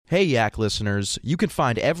Hey, Yak listeners, you can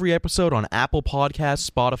find every episode on Apple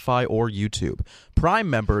Podcasts, Spotify, or YouTube. Prime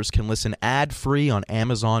members can listen ad-free on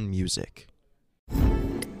Amazon Music.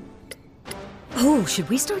 Oh, should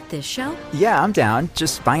we start this show? Yeah, I'm down.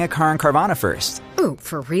 Just buying a car on Carvana first. Oh,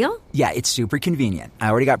 for real? Yeah, it's super convenient. I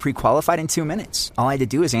already got pre-qualified in 2 minutes. All I had to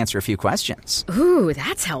do is answer a few questions. Ooh,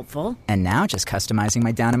 that's helpful. And now just customizing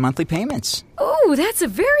my down and monthly payments. Ooh, that's a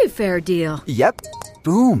very fair deal. Yep.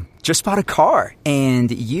 Boom. Just bought a car.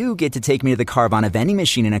 And you get to take me to the Carvana vending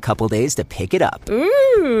machine in a couple days to pick it up.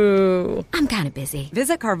 Ooh. I'm kind of busy.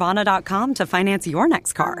 Visit Carvana.com to finance your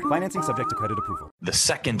next car. Financing subject to credit approval. The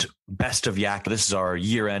second best of Yak. This is our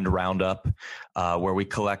year-end roundup where we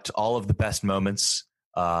collect all of the best moments,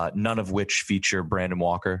 none of which feature Brandon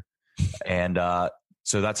Walker. And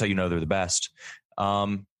so that's how you know they're the best.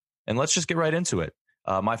 And let's just get right into it.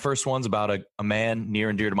 My first one's about a man near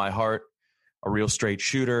and dear to my heart, a real straight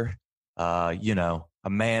shooter, a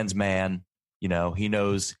man's man. He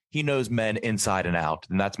knows men inside and out,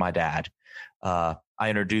 and that's my dad. I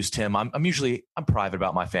introduced him. I'm private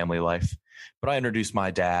about my family life, but I introduced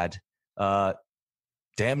my dad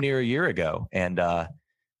damn near a year ago, and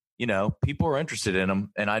people are interested in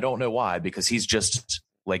him, and I don't know why, because he's just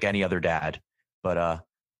like any other dad. But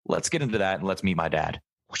let's get into that and let's meet my dad.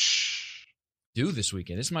 Do this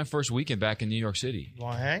weekend. This is my first weekend back in New York City. You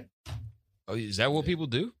want to hang? Oh, is that what people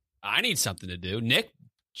do? I need something to do. Nick,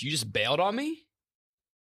 you just bailed on me?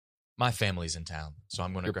 My family's in town, so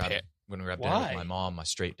I'm going to grab dinner with my mom, my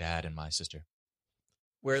straight dad, and my sister.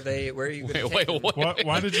 Where are you going to Wait, what?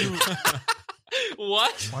 Why did you?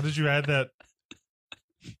 What? Why did you add that?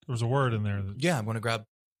 There was a word in there. Yeah, I'm going to grab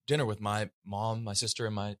dinner with my mom, my sister,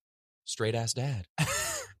 and my straight-ass dad.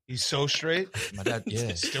 He's so straight. My dad,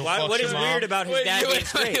 yeah. What is weird about his dad being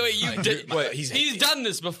straight? He's done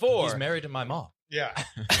this before. He's married to my mom. Yeah.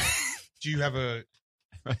 Do you have a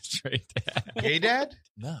Straight dad. gay dad?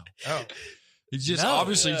 No. Oh. He just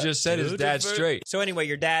obviously just said his dad's straight. So anyway,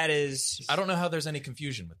 your dad is... I don't know how there's any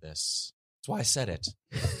confusion with this. That's why I said it.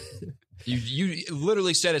 You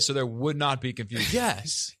literally said it so there would not be confusion.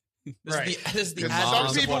 Yes. Right. This is the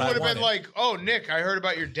Some people would have been like, "Oh, Nick, I heard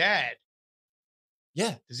about your dad.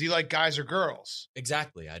 Yeah. Does he like guys or girls?"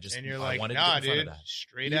 Exactly. And you're like, wanted "Nah, to get in front dude, of that.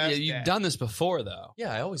 straight ass You've dad." done this before, though.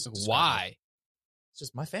 Yeah, I always. Why? It's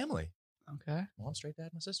just my family. Okay. Mom, straight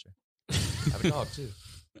dad, my sister. I have a dog too.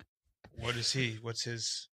 What is he? What's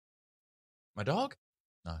his? My dog?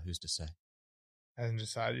 No, who's to say? Hasn't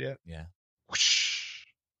decided yet. Yeah.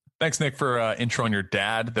 Thanks, Nick, for introing your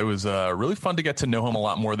dad. That was really fun to get to know him a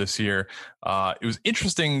lot more this year. It was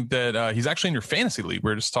interesting that he's actually in your fantasy league.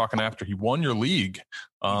 We were just talking after he won your league.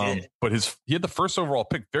 But he had the first overall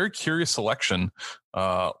pick. Very curious selection.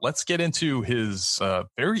 Let's get into his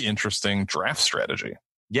very interesting draft strategy.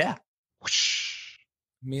 Yeah.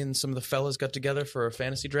 Me and some of the fellas got together for a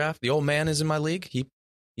fantasy draft. The old man is in my league.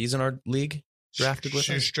 He's in our league. Drafted with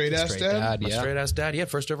us. Straight ass dad. My straight ass dad. Yeah,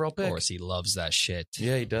 first overall pick. Of course, he loves that shit.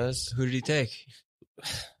 Yeah, he does. Who did he take?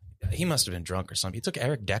 He must have been drunk or something. He took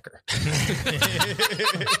Eric Decker.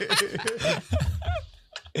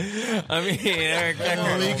 I mean, Eric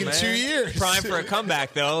Decker league in 2 years. Prime for a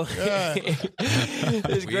comeback, though.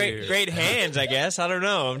 His great hands, I guess. I don't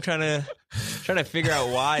know. I'm trying to figure out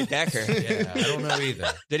why Decker. Yeah, I don't know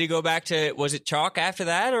either. Did he go back to? Was it chalk after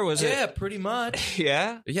that, or was it? Yeah, pretty much.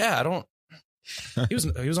 Yeah. Yeah, I don't. He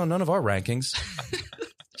was on none of our rankings.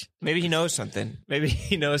 Maybe he knows something. Maybe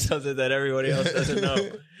he knows something that everybody else doesn't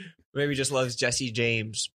know. Maybe he just loves Jesse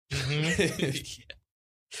James.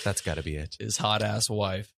 That's got to be it. His hot ass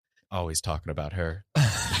wife. Always talking about her.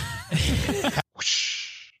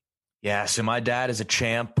 Yeah, so my dad is a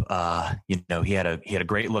champ. He had a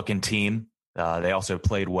great looking team. They also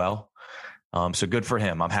played well. So good for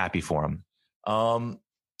him. I'm happy for him.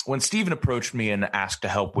 When Steven approached me and asked to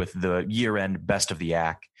help with the year-end best of the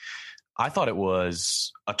Yak, I thought it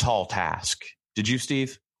was a tall task. Did you,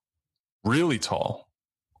 Steve? Really tall.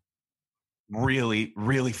 Really,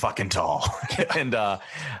 really fucking tall. And,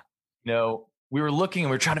 we were looking and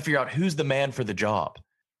we were trying to figure out who's the man for the job.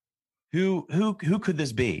 Who could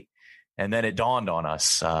this be? And then it dawned on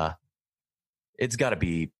us. It's got to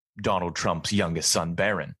be Donald Trump's youngest son,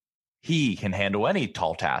 Barron. He can handle any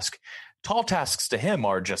tall task. Tall tasks to him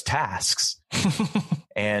are just tasks.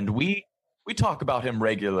 And we talk about him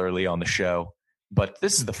regularly on the show, but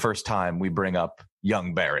this is the first time we bring up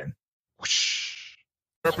young Barron.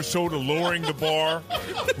 Episode of Lowering the Bar.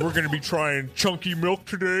 We're going to be trying chunky milk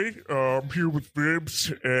today. I'm here with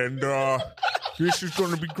Bibs, and this is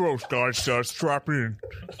going to be gross, guys. Strap in.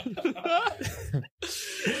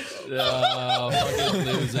 Fucking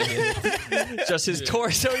losing. Just his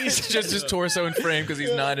torso. He's just his torso in frame because he's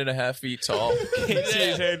 9.5 feet tall. Can't see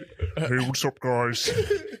his head. Hey, what's up, guys?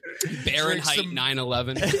 Baron height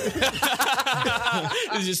 9'11".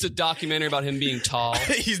 It's just a documentary about him being tall.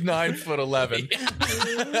 He's 9'11".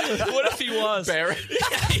 What if he was Baron?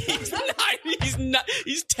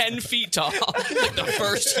 He's 10 feet tall. Like the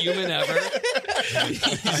first human ever. He's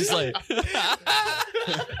just like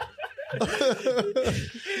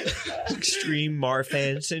extreme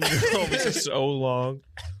Marfan syndrome for so long.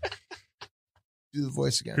 Do the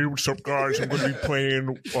voice again. Hey, what's up, guys? I'm going to be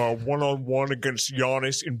playing one-on-one against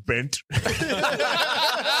Giannis in Bent.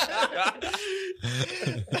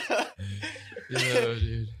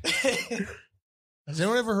 Dude. Has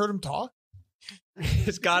anyone ever heard him talk?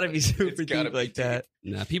 It's got to be super deep like that.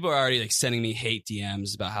 Nah, people are already like sending me hate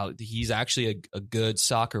DMs about how he's actually a good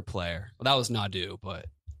soccer player. Well, that was Nadu, but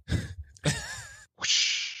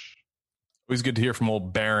Always good to hear from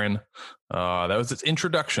old Baron. That was its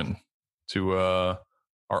introduction to our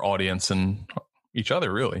audience and each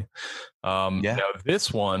other, really. Now,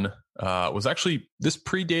 this one was actually, this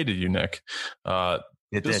predated you, Nick.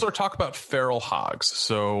 This is our talk about feral hogs.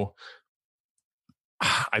 So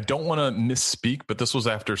I don't want to misspeak, but this was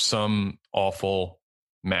after some awful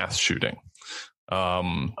mass shooting.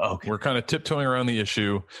 We're kind of tiptoeing around the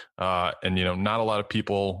issue, and not a lot of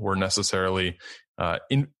people were necessarily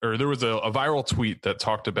there was a viral tweet that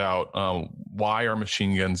talked about why are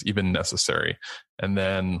machine guns even necessary, and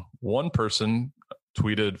then one person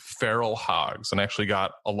tweeted feral hogs and actually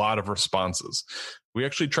got a lot of responses. We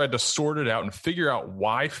actually tried to sort it out and figure out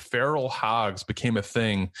why feral hogs became a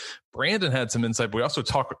thing. Brandon had some insight, but we also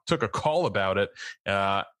took a call about it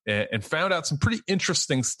and found out some pretty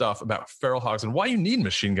interesting stuff about feral hogs and why you need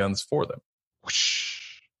machine guns for them.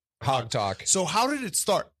 Hog talk. So how did it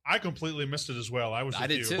start? I completely missed it as well. I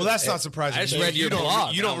did you. too. Well, that's not surprising. I just read your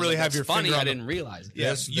blog. You don't really have your funny. finger on I didn't realize it.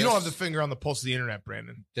 Yes, you don't have the finger on the pulse of the internet,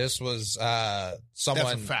 Brandon. This was someone.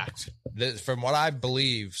 That's a fact. From what I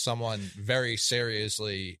believe, someone very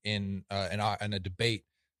seriously in a debate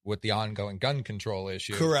with the ongoing gun control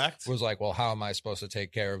issue. Correct. Was like, well, how am I supposed to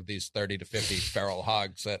take care of these 30 to 50 feral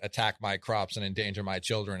hogs that attack my crops and endanger my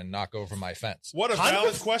children and knock over my fence? What a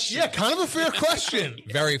valid question. Yeah, kind of a fair question.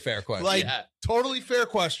 Very fair question. Totally fair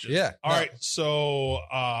question. Yeah. All right. So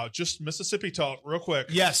just Mississippi talk real quick.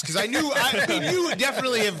 Yes, because I knew you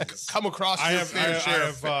definitely have come across your fair share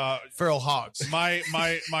of feral hogs.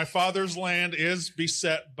 My father's land is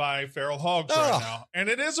beset by feral hogs right now, and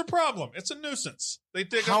it is a problem. It's a nuisance. They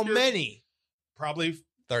dig How up your, many? Probably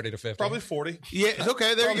 30 to 50. Probably 40. Yeah.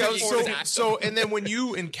 Okay. There you go. Probably 40. So, and then when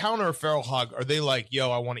you encounter a feral hog, are they like, "Yo,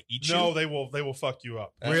 I want to eat you"? No, they will fuck you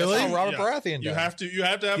up. Really? That's how Robert Baratheon You does. have to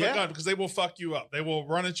have a gun because they will fuck you up. They will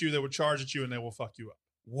run at you. They will charge at you, and they will fuck you up.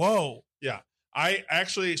 Whoa. Yeah. I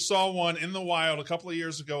actually saw one in the wild a couple of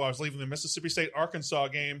years ago. I was leaving the Mississippi State Arkansas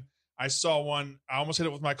game. I saw one. I almost hit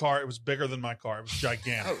it with my car. It was bigger than my car. It was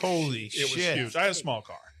gigantic. Holy It shit. was huge. I had a small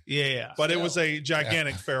car. Yeah. But it was a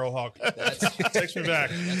gigantic feral hog. Takes me back.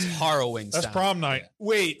 That's harrowing. That's prom night.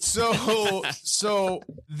 Wait, so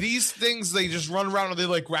these things, they just run around? Are they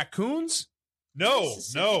like raccoons? No.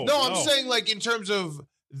 I'm saying like in terms of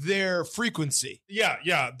their frequency.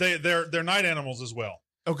 Yeah. They're night animals as well.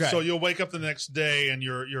 Okay. So you'll wake up the next day and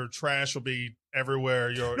your trash will be everywhere.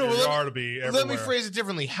 Your yard will be everywhere. Let me phrase it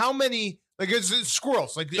differently. How many? Like it's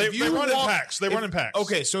squirrels. Like they run in packs. They run in packs.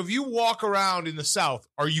 Okay, so if you walk around in the South,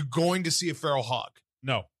 are you going to see a feral hog?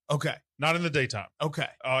 No. Okay. Not in the daytime. Okay.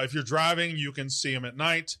 If you're driving, you can see them at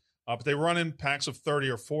night. But they run in packs of 30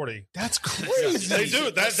 or 40. That's crazy. They do.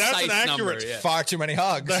 That's an accurate. Number, yeah. Far too many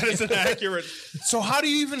hogs. That is an accurate. So how do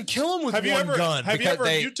you even kill them with one gun? Have you ever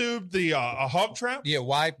YouTubed the a hog trap? Yeah.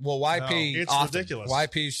 YP. No, it's ridiculous.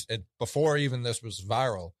 YP before even this was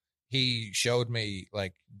viral. He showed me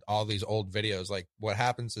like all these old videos. Like what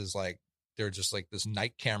happens is like they're just like this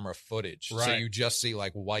night camera footage. Right. So you just see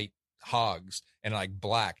like white hogs and like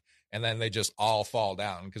black. And then they just all fall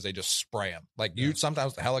down because they just spray them. Like you,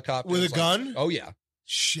 sometimes the helicopter with a gun. Oh yeah,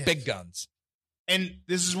 shit, big guns. And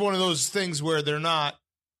this is one of those things where they're not.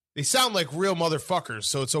 They sound like real motherfuckers,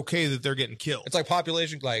 so it's okay that they're getting killed. It's like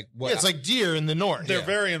population, like what? Yeah, it's like deer in the north. They're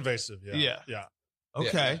very invasive. Yeah.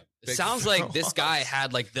 Okay. It sounds like this guy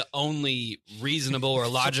had like the only reasonable or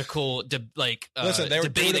logical debate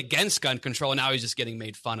against gun control. And now he's just getting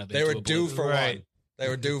made fun of. They were due for one. They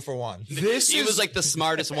were due for one. He was like the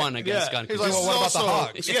smartest one against gun control. Like, well, what about the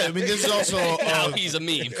hogs? Yeah, I mean, this is also now he's a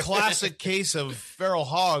meme. Classic case of feral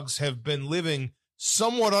hogs have been living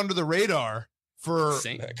somewhat under the radar for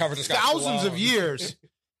thousands of years.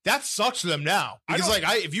 That sucks for them now. Because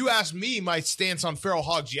if you asked me my stance on feral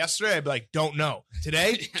hogs yesterday, I'd be like, don't know.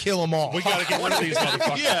 Today, kill them all. We got to get rid of these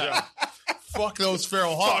motherfuckers. Yeah. Fuck those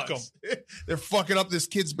feral hogs. Fuck them. They're fucking up this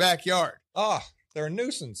kid's backyard. They're a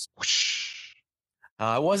nuisance.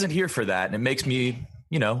 I wasn't here for that, and it makes me,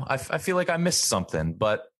 I feel like I missed something.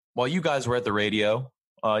 But while you guys were at the radio,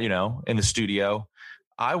 in the studio,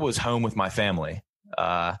 I was home with my family.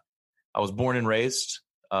 I was born and raised,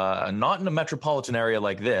 not in a metropolitan area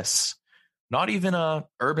like this, not even a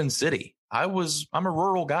urban city. I'm a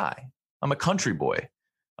rural guy. I'm a country boy.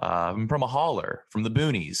 I'm from a holler, from the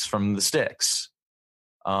boonies, from the sticks.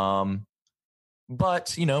 But,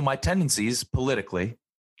 my tendencies politically,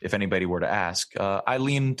 if anybody were to ask, I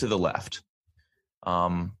lean to the left.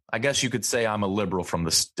 I guess you could say I'm a liberal from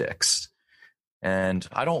the sticks. And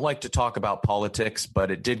I don't like to talk about politics, but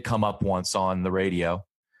it did come up once on the radio.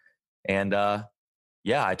 And I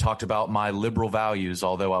talked about my liberal values,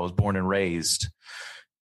 although I was born and raised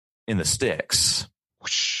in the sticks.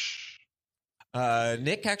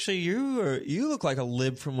 Nick, actually, you look like a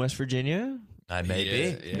lib from West Virginia. I may be.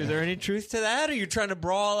 Yeah. Is there any truth to that? Are you trying to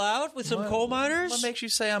brawl out with some coal miners? What makes you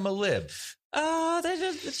say I'm a lib?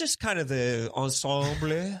 It's just kind of the ensemble,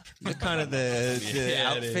 the kind of the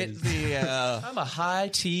outfit. I'm a high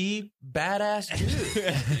tea badass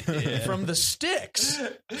dude from the sticks.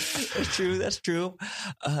 That's true. That's true.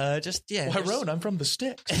 Why, Roan, I'm from the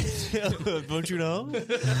sticks. Don't you know?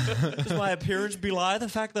 Does my appearance belie the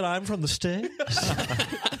fact that I'm from the sticks?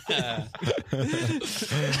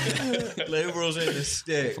 Liberals in the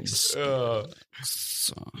sticks.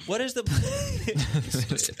 What is the?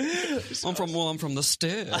 I'm from the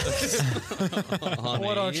sticks.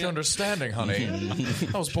 What aren't you understanding, honey?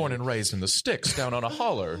 I was born and raised in the sticks down on a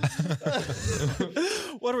holler.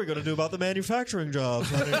 What are we going to do about the manufacturing jobs,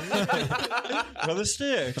 honey? For the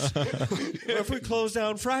sticks. If we close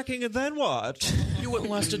down fracking, and then what? You wouldn't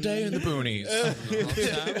last a day in the boonies.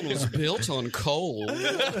 The town was built on coal.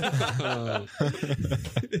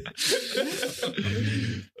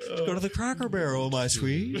 Go to the Cracker Barrel, my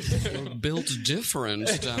sweet. We're built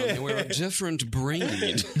different down here. We're a different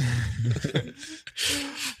breed.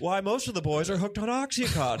 Why, most of the boys are hooked on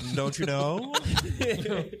Oxycontin, don't you know?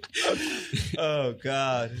 Oh,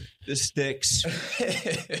 God. The sticks.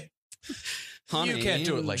 Honey, you can't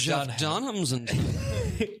do it like Jeff Dunham's and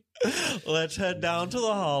Let's head down to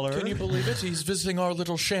the holler. Can you believe it? He's visiting our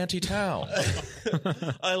little shanty town.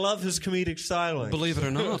 I love his comedic styling. Believe it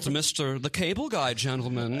or not, the cable guy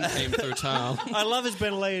gentleman came through town. I love his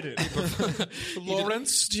Ben Laden.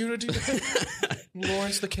 Lawrence, do you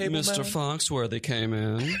Lawrence the cable Mr. man? Foxworthy came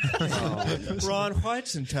in. Ron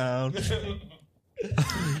White's in town.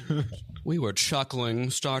 We were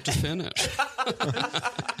chuckling start to finish.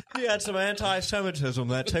 He had some anti-Semitism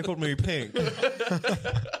that tickled me pink.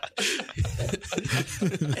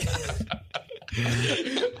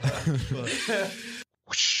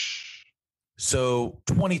 So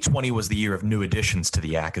 2020 was the year of new additions to the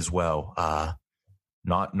Yak as well.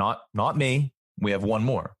 Not me. We have one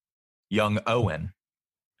more, young Owen.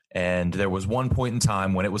 And there was one point in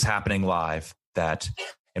time when it was happening live that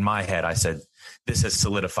in my head, I said, this has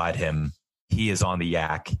solidified him. He is on the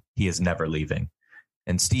Yak. He is never leaving.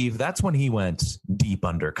 And Steve, that's when he went deep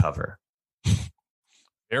undercover.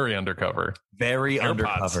 Very undercover. Very AirPods.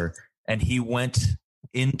 Undercover. And he went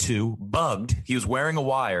into, bugged, he was wearing a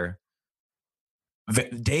wire,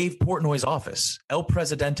 Dave Portnoy's office, El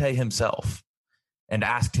Presidente himself, and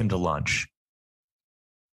asked him to lunch.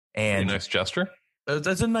 And a nice gesture?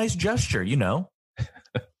 That's a nice gesture, you know.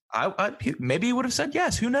 Maybe he would have said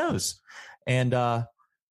yes. Who knows? And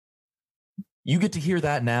you get to hear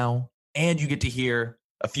that now, and you get to hear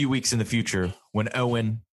a few weeks in the future when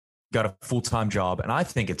Owen got a full-time job. And I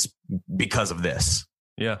think it's because of this.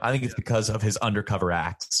 Yeah. I think it's because of his undercover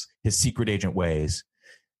acts, his secret agent ways.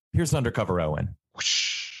 Here's Undercover Owen.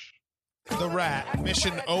 The rat.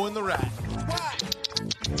 Mission Owen the rat.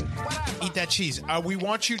 Eat that cheese. We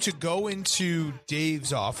want you to go into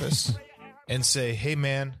Dave's office and say, hey,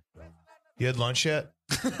 man, you had lunch yet?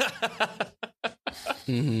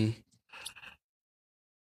 Mm-hmm.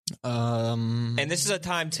 And this is a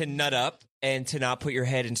time to nut up and to not put your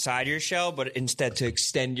head inside your shell, but instead to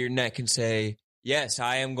extend your neck and say, yes,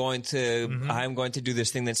 I am going to do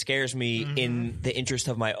this thing that scares me in the interest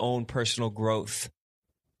of my own personal growth.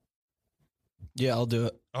 Yeah, I'll do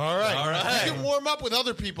it. All right. You can warm up with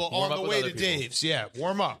other people on the way to Dave's. Yeah,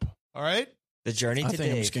 warm up. All right. The journey to Dave. I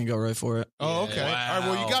think I'm just gonna go right for it. Oh, okay. Wow. All right.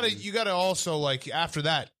 Well, you gotta also, like, after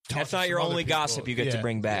that. That's not your only gossip you get to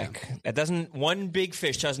bring back. That doesn't. One big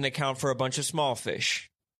fish doesn't account for a bunch of small fish.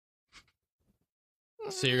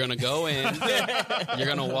 So you're gonna go in. You're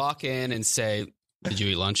gonna walk in and say, "Did you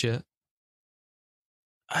eat lunch yet?"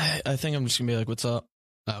 I think I'm just gonna be like, "What's up?"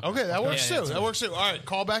 Okay, that works too. That works too. All right,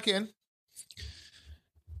 call back in.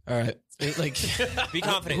 All right. Like, be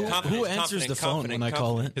confident. Who answers the phone when I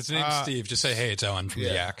call in? His name's Steve. Just say, "Hey, it's Owen from the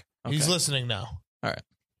Yak." Okay. He's listening now. All right.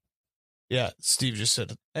 Yeah, Steve just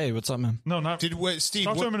said it. Hey, what's up, man? No, not. Steve?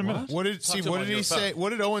 Talk to him in a minute. What did Steve? What did he say?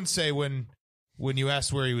 What did Owen say when you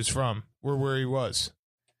asked where he was from, or where he was?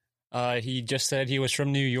 He just said he was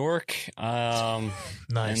from New York. Nice.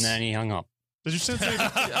 And then he hung up. Did you sense they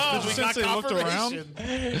looked around?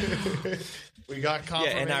 We got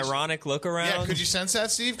confirmation. Yeah, an ironic look around. Yeah, could you sense that,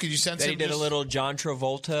 Steve? Could you sense that he did a little John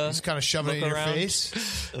Travolta? Just kind of shoving it in your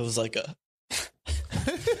face. It was like a.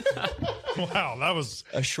 Wow, that was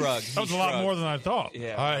a shrug. That was a lot more than I thought.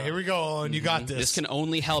 Yeah. All right, here we go, Owen. You got this. This can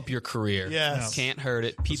only help your career. Yes. Can't hurt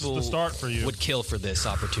it. People the start for you. would kill for this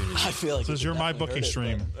opportunity. I feel like this is your My Bookie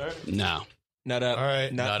stream. No. Nut up. All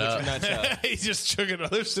right. Nut up. Nuts up. He just took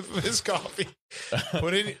another sip of his coffee.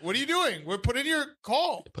 What are you doing? Put in your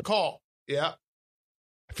call. Call. Yeah.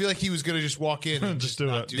 I feel like he was going to just walk in and just do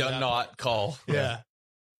not it. Not call. Yeah.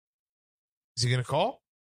 Is he going to call?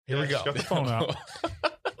 Here we go. Got the phone out.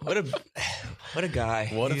 What a guy.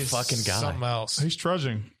 What a He is fucking guy. Something else. He's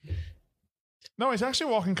trudging. No, he's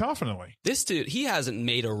actually walking confidently. This dude, he hasn't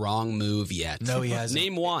made a wrong move yet. No, he hasn't.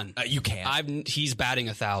 Name one. You can't. He's batting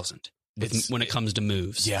 1,000 when it comes to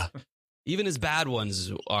moves. Yeah. Even his bad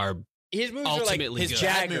ones are his moves ultimately are like his good.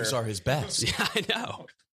 Bad Jagger. moves are his best. Yeah, I know.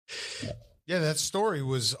 Yeah, that story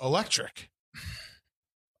was electric.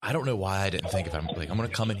 I don't know why I didn't think of him. Like, I'm going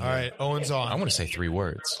to come in here. All right, Owen's on. I'm going to say 3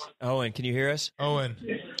 words. Owen, can you hear us? Owen.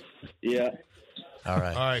 Yeah. All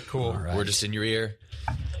right. All right, cool. All right. We're just in your ear.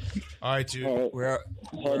 All right, dude. All right.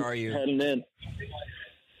 Where are you? Heading in.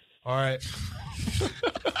 All right.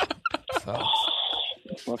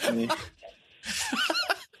 Fuck me.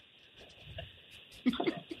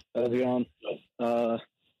 How's it going? I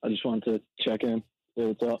just wanted to check in. Say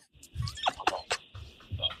what's up.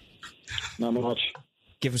 Not much.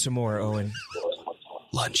 Give us some more, Owen.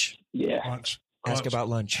 Lunch. Yeah. Lunch. Ask about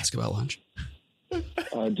lunch. Ask about lunch.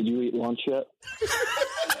 Did you eat lunch yet?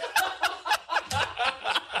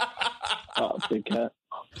 Big cat.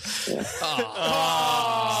 Yeah.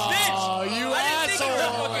 Oh, you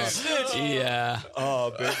asshole! Yeah.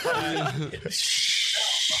 Oh, big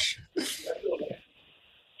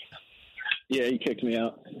Yeah, he kicked me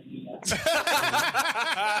out. What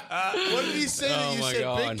did he say that you said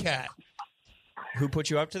God. big cat? Who put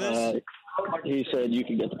you up to this? He said you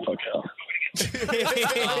can get the fuck out.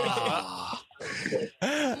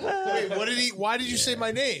 Wait, what did he? Why did you say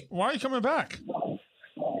my name? Why are you coming back?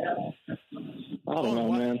 I don't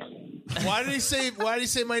know, man. Why did he say? Why did he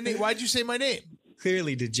say my name? Why did you say my name?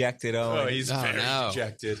 Clearly dejected, Owen. Oh, he's very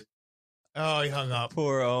dejected. Oh, he hung up.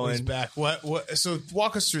 Poor Owen. He's back. What? So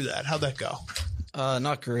walk us through that. How'd that go?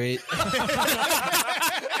 Not great.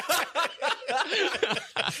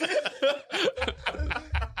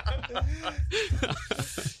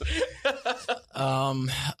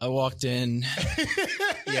 I walked in.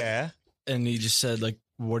 Yeah. And he just said, like,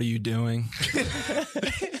 what are you doing?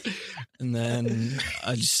 And then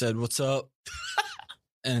I just said, what's up?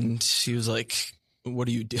 And he was like, what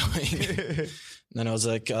are you doing? And then I was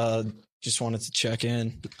like, just wanted to check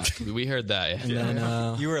in. We heard that. And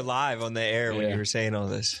then you were live on the air when you were saying all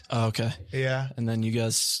this. Oh, okay. Yeah. And then you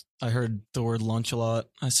guys, I heard the word lunch a lot.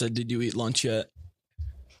 I said, did you eat lunch yet?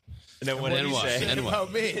 And then what did he say?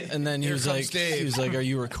 About me? And then he was like, are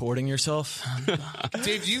you recording yourself?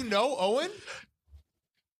 Dave, do you know Owen?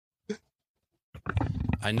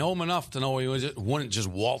 I know him enough to know he wouldn't just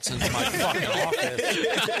waltz into my fucking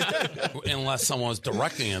office unless someone was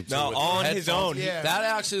directing him to. No, on his own. Yeah. That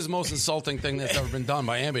actually is the most insulting thing that's ever been done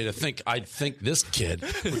by anybody. To think I'd think this kid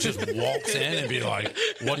would just waltz in and be like,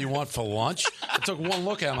 "What do you want for lunch?" I took one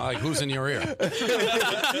look at him, like, "Who's in your ear?"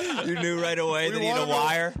 You knew right away that he had a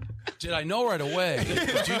wire. Did I know right away? Do you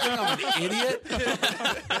think I'm an idiot?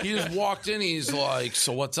 He just walked in. He's like,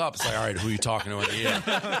 "So what's up?" It's like, "All right, who are you talking to in the ear?"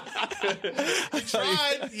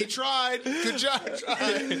 He tried. Good job.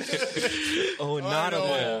 Oh, not a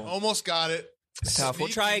bowl. Almost got it. Tough. We'll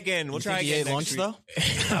try again. We'll try again. He ate lunch, though?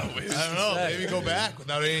 I don't know. Maybe go back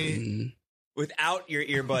without any. without your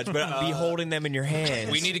earbuds, but be holding them in your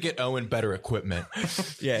hands. We need to get Owen better equipment.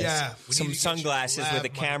 Yes. Yeah, we Some need to get sunglasses you with a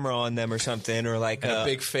lab camera on them or something, or like And a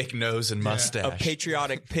big fake nose and mustache. a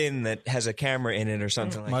patriotic pin that has a camera in it or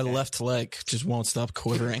something like My that. left leg just won't stop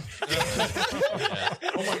quivering.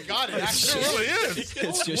 Oh my God, it actually really is.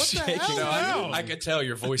 It's just What the shaking. hell? I could tell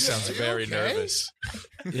your voice sounds very nervous.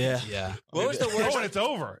 Yeah. Yeah. What was the worst? Oh, it's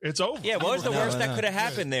over. It's over. Yeah, what was the No, worst that no. could have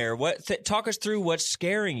happened there? What? Talk us through what's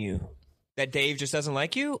scaring you. That Dave just doesn't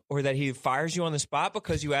like you, or that he fires you on the spot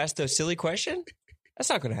because you asked a silly question? That's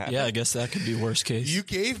not going to happen. Yeah, I guess that could be worst case. You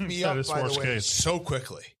gave me That up, is by the worst way, case. so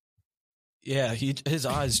quickly. Yeah, his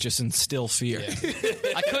eyes just instill fear.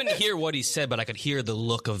 I couldn't hear what he said, but I could hear the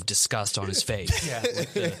look of disgust on his face. Yeah.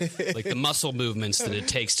 Like the muscle movements that it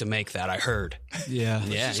takes to make that. I heard. Yeah.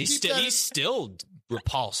 Yeah, he's still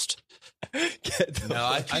repulsed. No,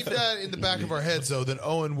 I Keep that in the back of our heads, though. Then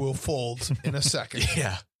Owen will fold in a second.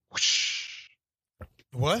 yeah.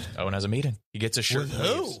 What? Owen has a meeting. He gets a shirt. With and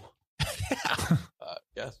who? leaves.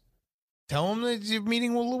 Yes. Tell him that your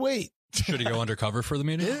meeting will wait. Should he go undercover for the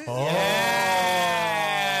meeting? Oh.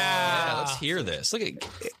 Yeah, let's hear this. Look at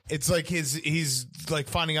It's like he's like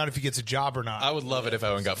finding out if he gets a job or not. I would love it if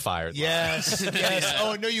Owen got fired. Yes, yes.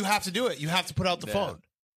 Oh no, you have to do it. You have to put out the phone.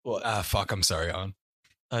 Well, fuck. I'm sorry, Owen.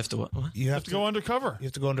 I have to what? You have To go undercover. You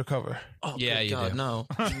have to go undercover. Oh, Yeah, good you God, do. no.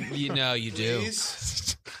 you do.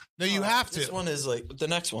 Please? No, you have to. This one is like the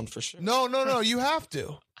next one for sure. No, you have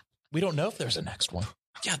to. We don't know if there's a next one.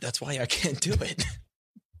 Yeah, that's why I can't do it.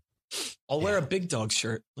 I'll wear a big dog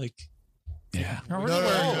shirt. Like, Yeah.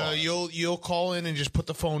 No. You'll call in and just put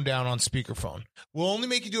the phone down on speakerphone. We'll only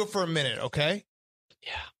make you do it for a minute, okay?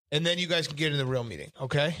 Yeah. And then you guys can get in the real meeting,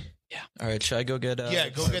 okay? all right, should I go get? Yeah,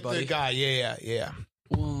 go my get buddy? the guy. Yeah.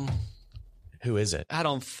 Well, Who is it? I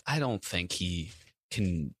don't think he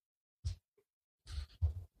can.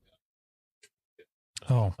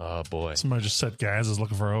 Oh, Oh boy. somebody just said Gaz is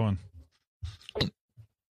looking for Owen.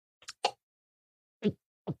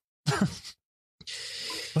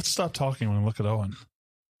 Let's stop talking when we look at Owen.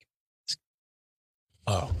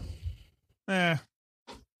 Oh. Eh.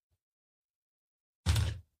 All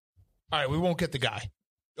right, we won't get the guy.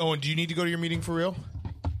 Owen, do you need to go to your meeting for real?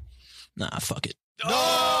 Nah, fuck it.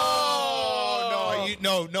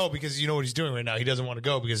 No, because you know what he's doing right now. He doesn't want to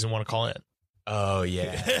go because he doesn't want to call in. Oh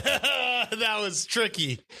yeah. That was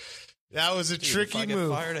tricky. That was a tricky if I move.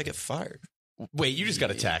 get fired, I get fired. Wait, you just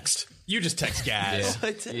got a text. You just text Gaz.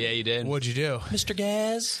 Yeah, you did. What'd you do? Mr.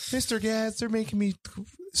 Gaz, Mr. Gaz, they're making me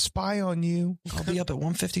spy on you. I'll be up at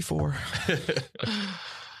 1:54.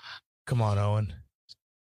 Come on, Owen.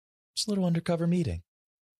 Just a little undercover meeting.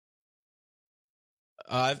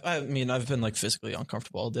 I mean, I've been like physically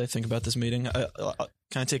uncomfortable all day thinking about this meeting. Can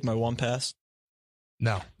I take my one pass?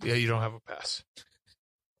 No. Yeah, you don't have a pass.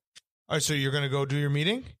 All right, so you're going to go do your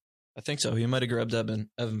meeting? I think so. You might have grabbed Evan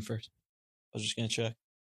first. I was just gonna check.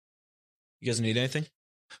 You guys need anything?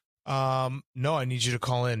 No, I need you to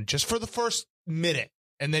call in just for the first minute,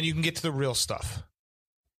 and then you can get to the real stuff.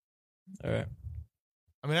 All right.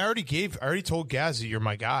 I mean, I already told Gaz that you're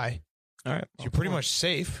my guy. All right. You're pretty much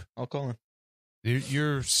safe. I'll call him.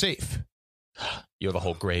 You're safe. You have a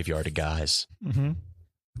whole graveyard of guys. Mm-hmm.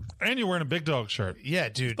 And you're wearing a big dog shirt. Yeah,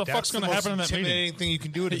 dude. What the fuck's going to happen in that meeting? Intimidating thing you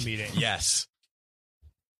can do at a meeting. Yes.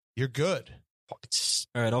 You're good.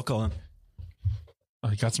 All right, I'll call him. Oh,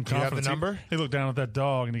 he got some Do you have confidence. the number? He looked down at that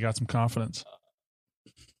dog and he got some confidence.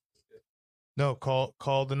 No,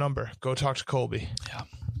 call the number. Go talk to Colby. Yeah.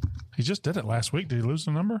 He just did it last week. Did he lose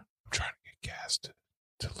the number? I'm trying to get Gaz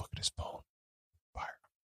to look at his phone.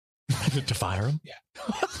 To fire him? Yeah.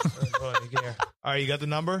 All right, you got the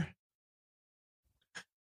number?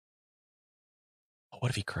 What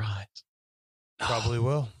if he cries? Probably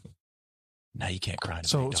will. No, you can't cry. in a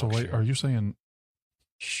So big dog wait, shirt. are you saying?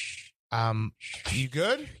 You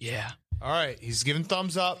good? Yeah. All right, he's giving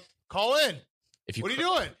thumbs up. Call in. What are you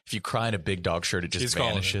doing? If you cry in a big dog shirt, it just He's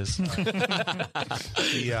calling vanishes. The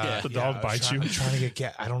dog bites you. I'm trying to get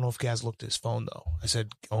Gaz. I don't know if Gaz looked at his phone though. I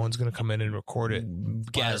said Owen's going to come in and record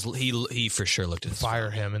it. Gaz, he for sure looked at his Fire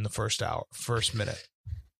him in the first minute.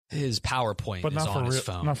 His PowerPoint But is not on for his real.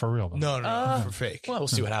 phone. Not for real. Though. No, for fake. Well, we'll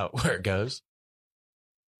see where it goes.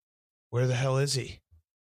 Where the hell is he?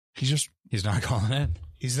 He's not calling in.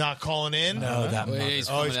 He's not calling in. No, that Wait, mother- he's He's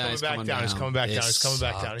coming coming back down. He's coming back down. He's coming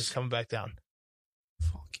back down. He's coming back down.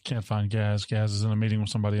 Can't find Gaz. Gaz is in a meeting with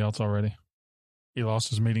somebody else already. He lost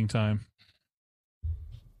his meeting time.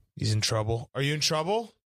 He's in trouble. Are you in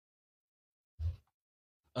trouble?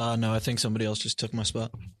 No, I think somebody else just took my spot.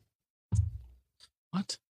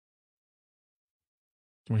 What?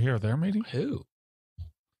 Can we hear their meeting? Who?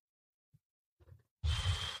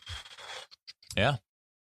 Yeah.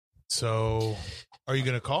 So, are you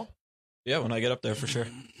going to call? Yeah, when I get up there for sure.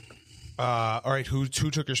 All right. Who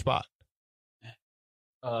took your spot?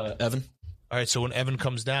 Evan. All right. So when Evan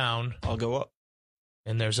comes down, I'll go up.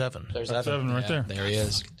 And there's Evan. That's Evan right there. There he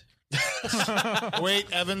is.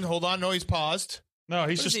 Wait, Evan, hold on. No, he's paused. No,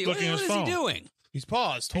 he's just looking at his phone. What is he doing? He's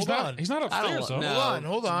paused. Hold on. He's not upstairs, though.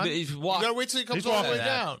 Hold on. You gotta wait till he comes all the way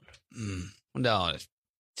down. No.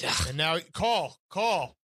 And now, call.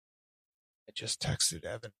 I just texted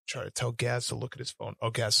Evan. Try to tell Gaz to look at his phone. Oh,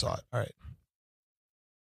 Gaz saw it. All right.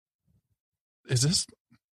 Is this?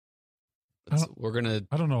 We're gonna.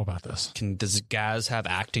 I don't know about this. Does Gaz have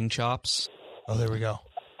acting chops? Oh, there we go.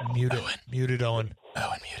 Muted. Owen. Muted, Owen.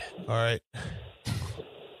 Owen muted. All right.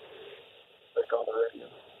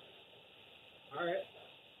 All right.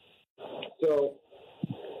 So,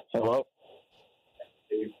 hello.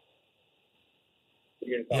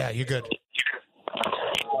 Yeah, you're good.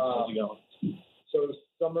 How's it going? So,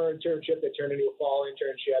 summer internship that turned into a fall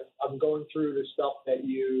internship. I'm going through the stuff that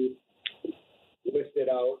you listed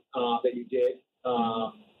out that you did.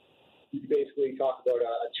 You basically talked about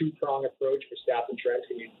a two-prong approach for staff and trends.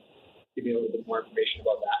 Can you give me a little bit more information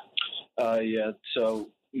about that? Yeah. So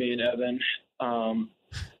me and Evan,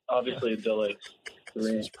 obviously the like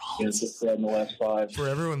 3 against in the last 5. For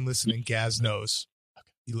everyone listening, Gaz knows.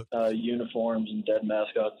 Uniforms and dead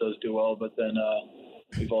mascots, those do well. But then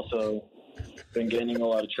we've also been gaining a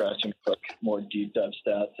lot of traction for like more deep dive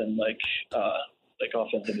stats and like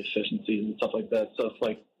offensive efficiencies and stuff like that. So it's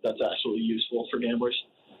like that's actually useful for gamblers.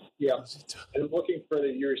 Yeah, and I'm looking for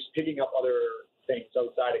you're picking up other things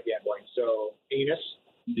outside of gambling. So anus.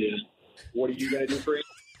 Yeah. What are you going to do for anus?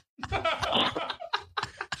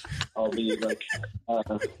 I'll be like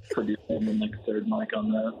producing and like third mic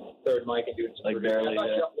on that. Third mic and doing some like barely. I thought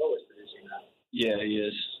Jeff Lowe was producing that. Yeah, he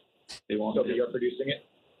is. They want so you're producing it?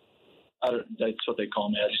 That's what they call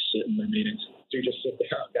me. I just sit in their meetings. So you just sit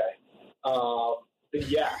there, okay. The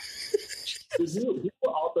Yak. Who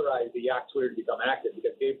authorized the Yak Twitter to become active?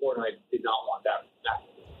 Because Dave Portnoy did not want that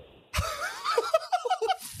active.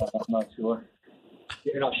 I'm not sure.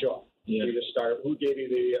 You're not sure? Yeah. You just started. Who gave you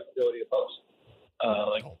the ability to post?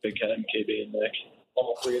 Like Big Cat and KB and Nick.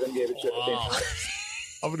 All 3 of them gave it to you at the same time?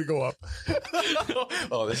 I'm going to go up.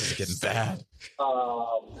 Oh, this is getting bad.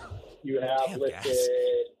 You have listed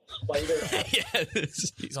Spider.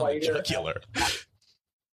 Yes, he's on the jugular.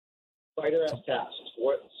 Spider has tasks.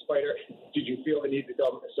 What Spider did you feel the need to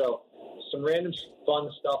go? So some random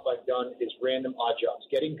fun stuff I've done is random odd jobs.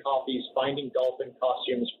 Getting copies, finding dolphin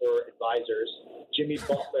costumes for advisors, Jimmy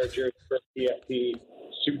Butler jersey for PFP,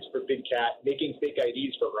 suits for Big Cat, making fake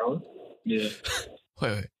IDs for Roan. Yeah.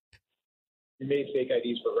 Wait. You made fake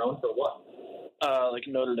IDs for Roan for what? Like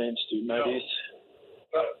Notre Dame student IDs.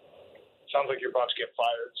 Sounds like you're about to get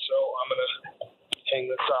fired, so I'm gonna hang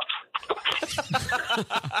this up.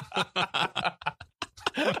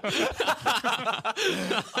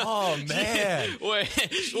 Oh man! Wait!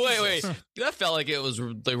 That felt like it was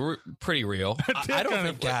pretty real. I don't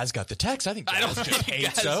think Gaz got the text. I think Gaz just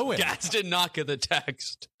hates Owen. Gaz did not get the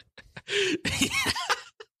text.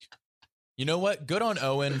 You know what? Good on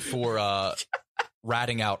Owen for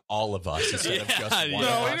ratting out all of us instead of just one.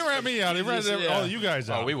 No, he didn't rat me out. He ratted all you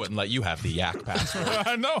guys out. Oh, we wouldn't let you have the Yak password.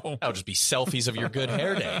 I know. That'll just be selfies of your good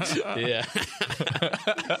hair days. Yeah.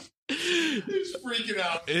 He's freaking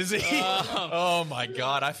out. Is he? Oh my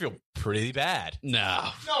God, I feel pretty bad.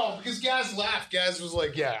 No, because Gaz laughed. Gaz was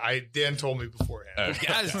like, "Yeah, Dan told me beforehand."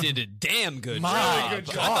 Gaz did a damn good My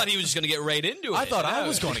job. God. I thought he was just going to get right into it. I thought I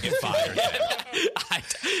was going to get fired.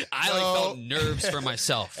 I felt nerves for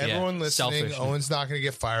myself. Everyone listening, selfish. Owen's not going to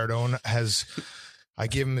get fired. Owen I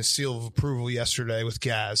gave him a seal of approval yesterday with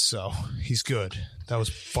Gaz, so he's good. That was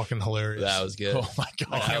fucking hilarious. That was good. Oh my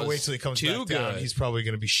God. I can't wait till he comes back down. He's probably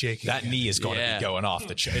going to be shaking. That knee is going to be going off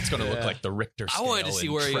the chair. It's going to look like the Richter scale. I wanted to see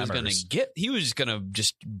where he was going Tremors. to get. He was just going to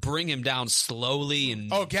just bring him down slowly and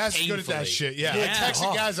Gaz is good at that shit. Yeah. I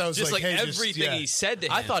texted Gaz. I was just like, hey, everything he said to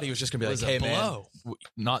him. I thought he was just going to be like, hey, man,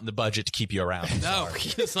 not in the budget to keep you around. No,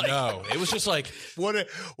 he was like, no. It was just like, what did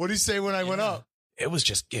he say when I went up? It was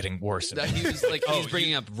just getting worse. That he was like, he's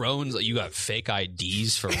bringing up Roan's. Like, you got fake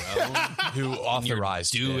IDs for Roan, who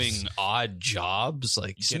authorized doing this. odd jobs.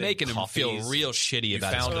 Like, he's making him feel real shitty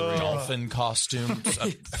about found his a career. dolphin costume.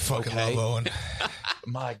 I fucking love Owen.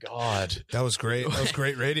 My God, that was great. That was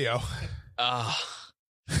great radio.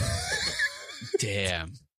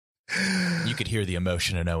 Damn. You could hear the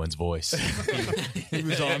emotion in Owen's voice. He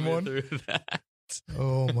was on one. Through that.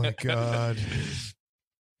 Oh my God.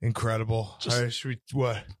 Incredible. All right,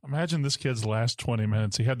 what? Imagine this kid's last 20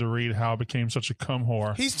 minutes. He had to read how I became such a cum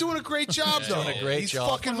whore. He's doing a great job, though. He's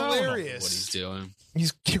fucking hilarious. What he's doing.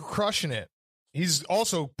 He's crushing it. He's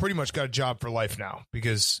also pretty much got a job for life now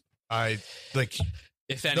because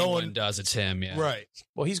if anyone does, it's him. Yeah, right.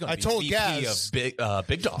 Well, he's going to be told VP Gaz, of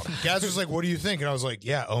Big Dog. Gaz was like, "What do you think?" And I was like,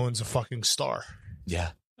 "Yeah, Owen's a fucking star.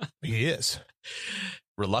 Yeah, he is.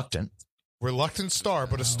 Reluctant star,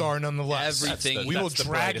 but a star nonetheless. Everything. We will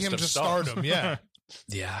drag him to stardom. Yeah,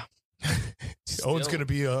 yeah." Owen's going to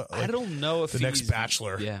be I don't know if the next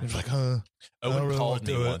Bachelor. Yeah, he's like, Owen really called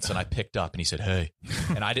me once, and I picked up, and he said, "Hey,"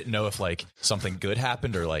 and I didn't know if like something good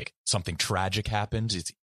happened or like something tragic happened.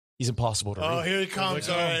 He's impossible to read. Oh, here he comes!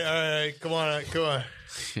 All right, come on.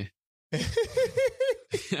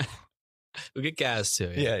 We'll get Gaz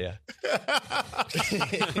too. Yeah.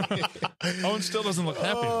 Owen still doesn't look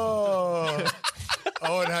happy.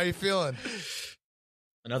 Owen, how you feeling?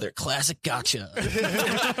 Another classic gotcha.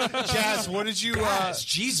 Gaz, what did you...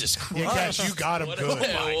 Jesus Christ. Yeah, Gaz, you got him good.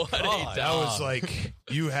 That was like,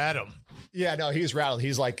 you had him. Yeah, no, he was rattled.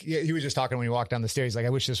 He's like, he was just talking when he walked down the stairs. He's like,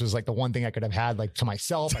 I wish this was like the one thing I could have had like to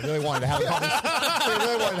myself. I really wanted to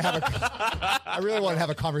have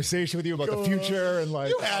a conversation with you about the future and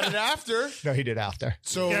like. You had it after. No, he did after.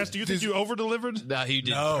 So, Gaz, do you think you over-delivered? No, he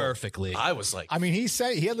did perfectly. I was like, I mean, he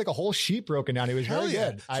had like a whole sheet broken down. He was very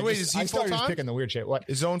good. So wait, is he I started full-time? just picking the weird shit. What?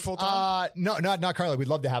 Is Owen full-time? No, not Carly. We'd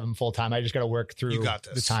love to have him full-time. I just got to work through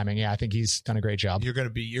the timing. Yeah, I think he's done a great job. You're gonna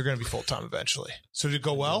be full-time eventually. So did it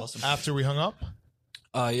go well after we hung up?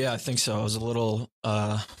 Yeah, I think so. I was a little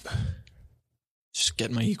just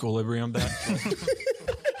getting my equilibrium back.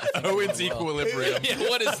 Owen's equilibrium. Yeah,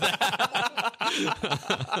 what is that?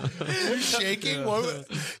 You're shaking. What?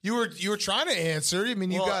 You were trying to answer. I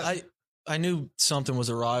mean, I knew something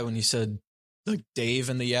was awry when you said like Dave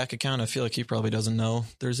and the Yak account. I feel like he probably doesn't know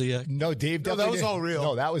there's a Yak. No, Dave. No, that was all real.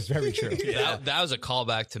 No, that was very true. That was a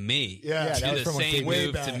callback to me. Yeah, do that was the from same way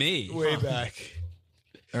move back, to me. Way back.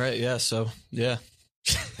 All right, yeah. So yeah.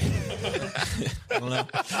 I don't know.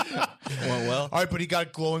 Went well. All right, but he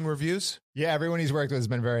got glowing reviews. Yeah, everyone he's worked with has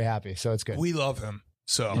been very happy, so it's good. We love him.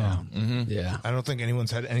 So Yeah. I don't think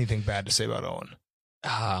anyone's had anything bad to say about Owen.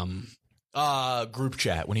 Group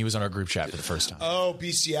chat when he was on our group chat for the first time. Oh,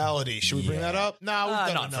 bestiality. Should we bring that up? No, we've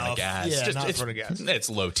done not in front enough. of Gaz. Yeah, Just- not in front of Gaz. It's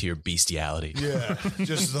low tier bestiality. Yeah,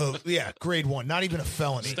 just grade 1, not even a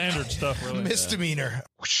felony. Standard stuff, really. Misdemeanor.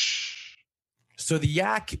 So the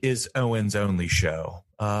Yak is Owen's only show.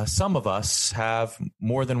 Some of us have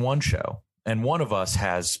more than one show, and one of us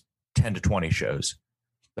has 10 to 20 shows.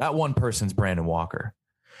 That one person's Brandon Walker.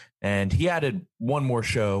 And he added one more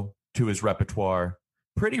show to his repertoire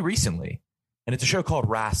pretty recently, and it's a show called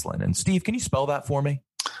Rasslin'. And Steve, can you spell that for me?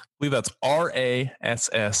 I believe that's Rasslin. That's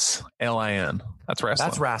Rasslin'.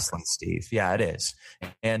 That's Rasslin', Steve. Yeah, it is.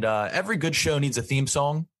 And every good show needs a theme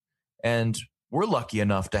song, and we're lucky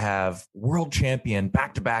enough to have world champion,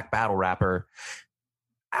 back-to-back battle rapper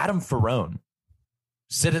Adam Ferrone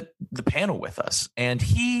sit at the panel with us. And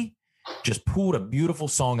he just pulled a beautiful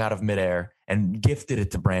song out of midair and gifted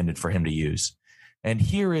it to Brandon for him to use. And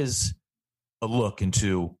here is a look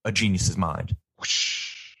into a genius's mind.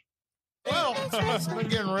 Well, we're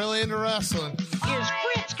getting really into wrestling. Is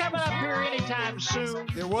Fritz coming up here anytime soon?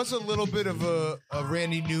 There was a little bit of a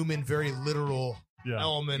Randy Newman, very literal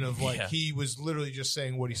element of he was literally just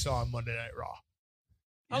saying what he saw on Monday Night Raw.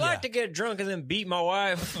 I like to get drunk and then beat my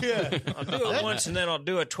wife. Yeah. I'll do it once and then I'll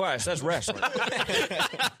do it twice. That's wrestling. One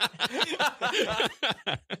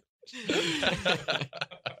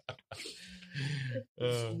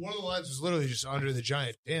of the lines was literally just under the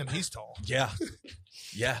giant. Damn, he's tall. Yeah.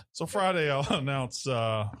 Yeah. So Friday, I'll announce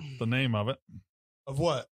the name of it. Of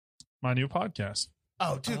what? My new podcast.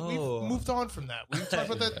 Oh, dude, we've moved on from that. We talked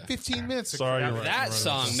about that 15 minutes ago. Sorry, you're right. That You're right.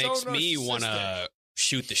 song makes me want to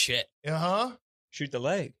shoot the shit. Uh-huh. Shoot the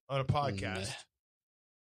leg. On a podcast.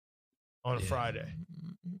 On a Friday.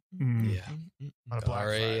 Yeah. On a Black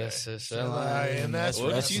Friday. And that's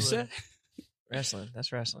what did you say? Wrestling.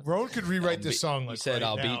 That's wrestling. Rowan could rewrite this song. You said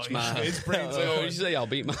I'll beat my. His brain's What did you say? I'll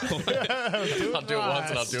beat my. I'll do it once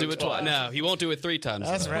and I'll Do it twice. No, he won't do it 3 times.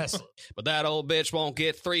 That's wrestling. But that old bitch won't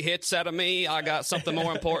get 3 hits out of me. I got something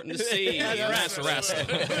more important to see. And that's wrestling.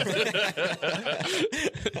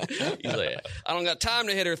 He's like, I don't got time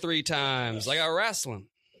to hit her 3 times. I got wrestling.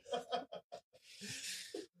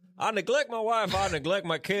 I neglect my wife. I neglect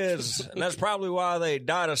my kids. And that's probably why they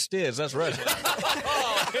died of stiz. That's wrestling.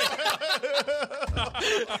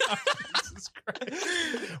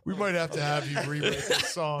 We might have to have you rewrite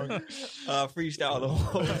this song. Freestyle the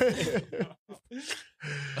whole.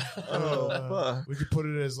 We could put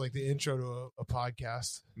it as like the intro to a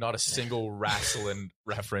podcast. Not a single wrestling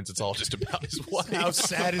reference. It's all just about his wife. How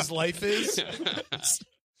sad his life is.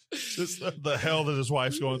 Just the hell that his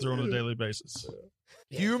wife's going through on a daily basis.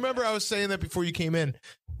 Do you remember I was saying that before you came in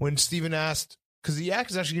when Steven asked, because the Yak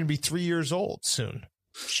is actually going to be 3 years old soon.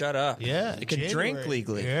 Shut up. Yeah. You can drink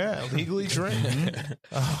legally. Yeah, legally drink.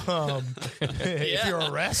 If you're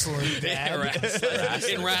a wrestling dad.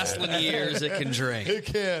 In wrestling years, it can drink. It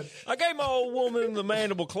can. I gave my old woman the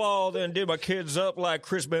mandible claw, then did my kids up like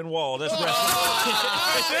Chris Benoit. That's wrestling.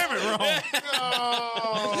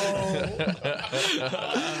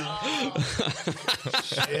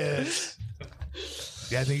 Shit.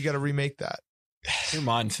 Yeah, I think you got to remake that. Your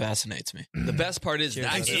mind fascinates me. The best part is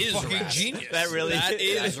that is fucking genius. That really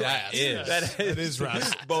is that is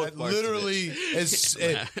Raz. Both literally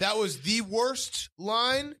that was the worst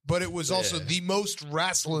line, but it was also the most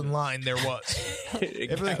wrestling line there was.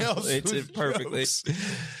 Everything else was perfectly.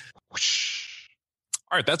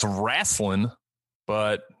 All right, that's wrestling.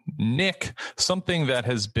 But Nick, something that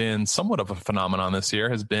has been somewhat of a phenomenon this year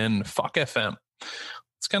has been Fuck FM.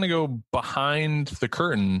 Let's kind of go behind the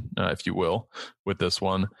curtain, if you will, with this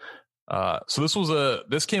one. So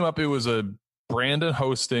this came up. It was a Brandon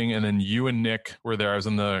hosting, and then you and Nick were there. I was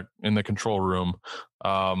in the control room.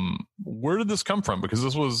 Where did this come from? Because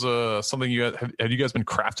this was something have you guys been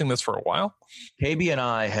crafting this for a while? KB and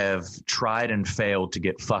I have tried and failed to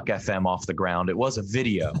get Fuck FM off the ground. It was a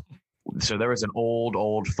video. So there was an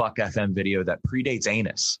old Fuck FM video that predates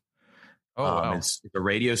Anus. Oh, wow. It's a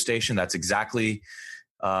radio station. That's exactly.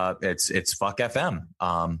 It's Fuck FM.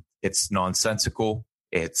 It's nonsensical.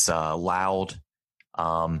 It's loud.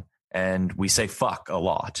 And we say fuck a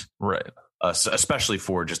lot. Right. Especially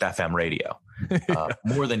for just FM radio.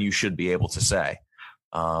 More than you should be able to say.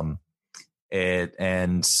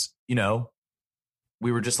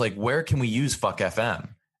 We were just like, where can we use Fuck FM?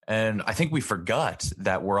 And I think we forgot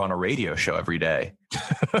that we're on a radio show every day,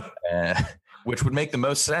 which would make the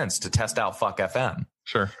most sense to test out Fuck FM.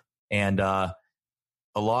 Sure. And a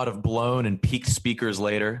lot of blown and peaked speakers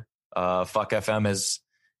later, Fuck FM has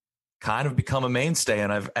kind of become a mainstay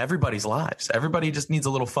in everybody's lives. Everybody just needs a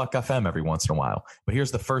little Fuck FM every once in a while. But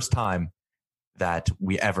here's the first time that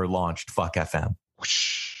we ever launched Fuck FM.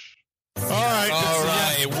 All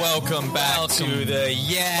right. Welcome back to the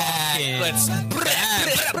Let's.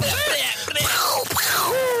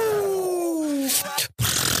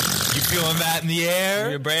 You feeling that in the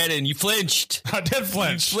air? Brandon, you flinched. I did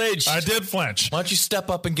flinch. I did flinch. Why don't you step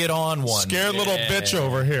up and get on one? Scared little bitch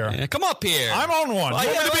over here. Yeah, come up here. I'm on one. You want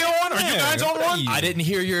me to be on one? Are you guys on one? I didn't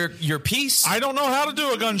hear your piece. I don't know how to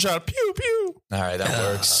do a gunshot. Pew, pew. All right, that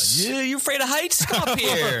works. You afraid of heights? Come up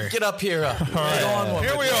here. Get up here. All right. On one.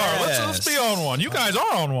 Here we are. Let's be on one. You guys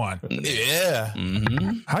are on one. Yeah.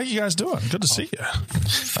 Mm-hmm. How you guys doing? Good to see you.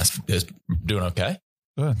 Doing okay.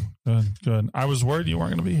 Good. I was worried you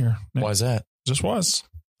weren't going to be here. Nick. Why is that? Just was.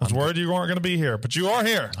 I was worried you weren't going to be here, but you are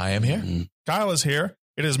here. I am here. Kyle is here.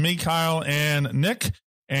 It is me, Kyle, and Nick,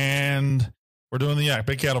 and we're doing the Yak.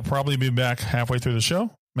 Big Cat will probably be back halfway through the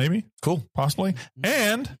show. Maybe. Cool. Possibly.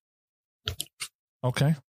 And,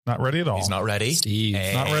 okay, not ready at all. He's not ready. Steve.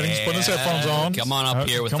 Not ready. He's putting his headphones on. Come on up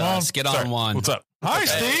here with us. Get on one. What's up? Hi,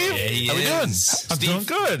 Steve. How we doing? I'm doing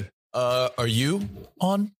good. Are you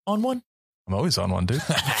on one? I'm always on one, dude.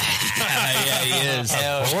 Yeah, he is.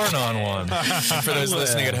 Born on one. For those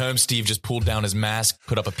listening at home, Steve just pulled down his mask,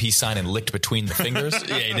 put up a peace sign, and licked between the fingers.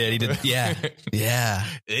 Yeah, he did. Yeah. Ew.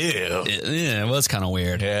 Yeah, it was kind of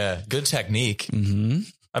weird. Yeah, good technique. Mm-hmm.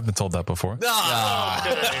 I've been told that before. All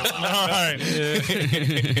right.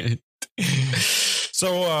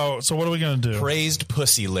 So what are we going to do? Praised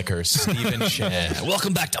pussy licker, Stephen Chen.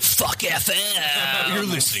 Welcome back to Fuck FM. You're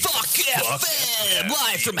listening Fuck FM,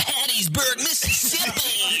 live from Hattiesburg,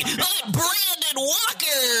 Mississippi. I'm Brandon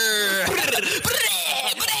Walker.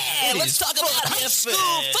 Let's talk about high school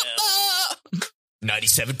football.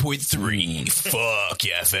 97.3. Fuck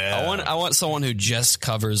FM. I want someone who just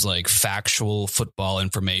covers like factual football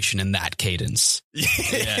information in that cadence.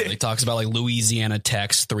 Yeah, he talks about like Louisiana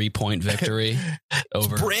Tech's 3-point victory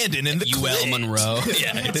over Brandon in the UL Clint. Monroe.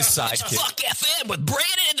 Yeah, his sidekick. Fuck FM with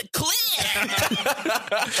Brandon in the Clint.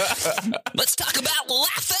 Let's talk about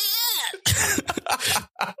Lafayette.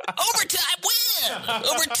 Overtime win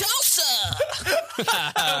over Tulsa.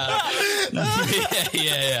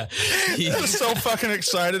 Yeah. He's so fucking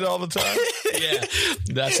excited all the time. Yeah,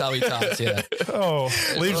 that's how he talks. Yeah. Oh,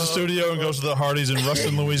 leaves the studio and goes to the Hardee's in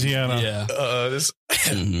Ruston, Louisiana. Yeah. Let's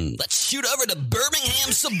shoot over to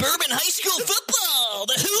Birmingham Suburban High School football.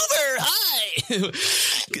 The Hoover High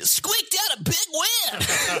squeaked out a big win.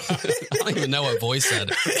 don't even know what voice said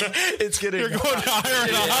it. It's getting You're going higher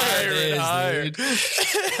and higher. It is,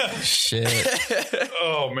 dude. Shit.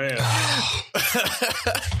 Oh man.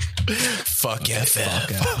 Fuck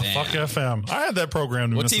FM. Fuck FM. I had that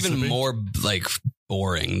program. What's even more like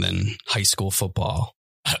boring than high school football?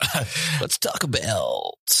 Let's talk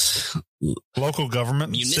about local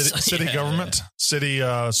government, city government, city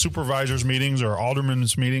supervisors meetings or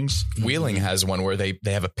aldermen's meetings. Wheeling has one where they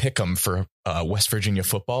have a pick'em for West Virginia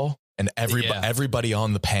football, and everybody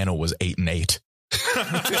on the panel was 8-8.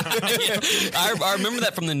 I remember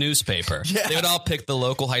that from the newspaper. Yeah. They would all pick the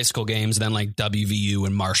local high school games, then like WVU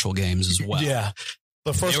and Marshall games as well. Yeah.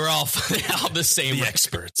 They were all the same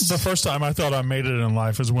experts. The first time I thought I made it in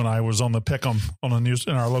life is when I was on the pick'em on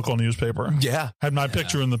in our local newspaper. Yeah. Had my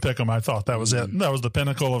picture in the pick'em. I thought that was it. That was the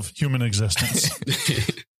pinnacle of human existence.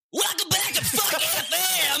 Welcome back to Fuck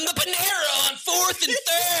FM. The Panera on 4th and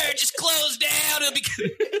 3rd just closed down. It'll be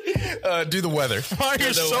do the weather. Why are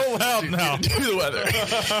you so loud now? Do the weather.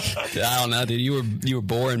 I don't know, dude. You were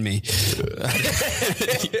boring me.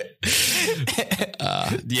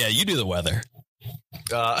 Yeah, you do the weather.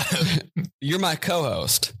 You're my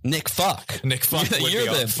co-host, Nick Fuck. Nick Fuck. You're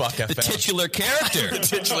the Fuck FM. The titular character. The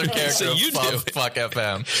titular character. So you do Fuck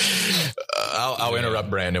FM. I'll interrupt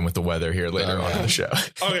Brandon with the weather here later on in the show.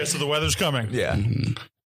 Okay, so the weather's coming. Yeah.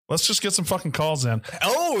 Let's just get some fucking calls in.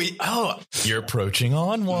 Oh, you're approaching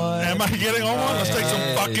on one. Am I getting on one? Let's take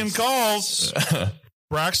some fucking calls.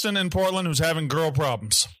 Braxton in Portland, who's having girl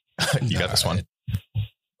problems. You got this one.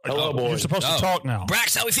 Hello, boys. You're supposed to talk now.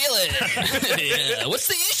 Brax, how we feeling? Yeah. What's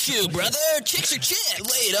the issue, brother? Chicks are chicks.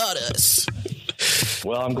 Lay it on us.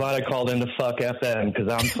 Well, I'm glad I called into Fuck FM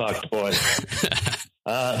because I'm fucked, boys.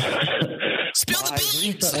 Spill the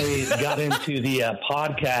beans. I recently got into the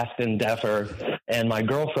podcast endeavor, and my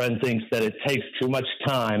girlfriend thinks that it takes too much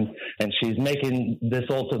time, and she's making this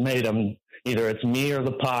ultimatum. Either it's me or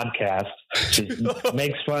the podcast. She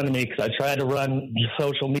makes fun of me because I try to run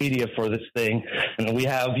social media for this thing. And we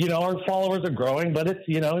have, our followers are growing, but it's,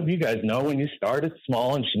 you guys know when you start, it's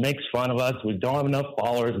small, and she makes fun of us. We don't have enough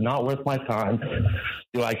followers. Not worth my time.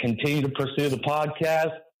 Do I continue to pursue the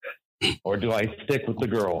podcast or do I stick with the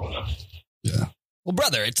girls? Yeah. Well,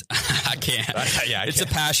 brother, I can't. It's a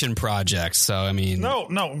passion project. So, I mean. No.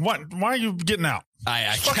 Why are you getting out?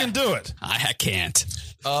 I fucking do it. I can't.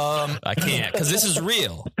 I can't because this is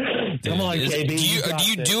real. Come on, KB. Do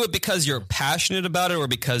you do it because you're passionate about it or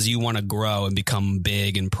because you want to grow and become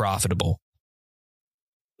big and profitable?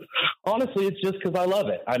 Honestly, it's just because I love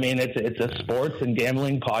it. I mean, it's a sports and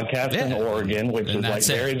gambling podcast in Oregon, which is like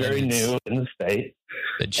very, very new in the state.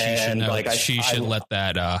 That she should let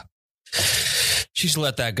that. She should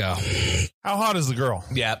let that go. How hot is the girl?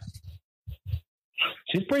 Yeah,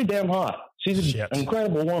 she's pretty damn hot. She's an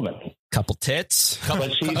incredible woman. Couple tits,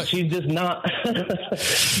 but she does not.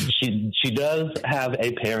 she does have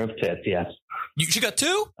a pair of tits. Yes. She got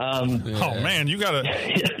two. Oh man, you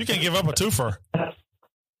can't give up a twofer.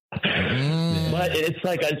 But it's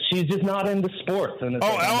like she's just not into sports. And it's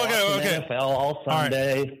okay. NFL all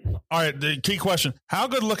Sunday. All right. The key question: how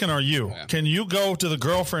good looking are you? Yeah. Can you go to the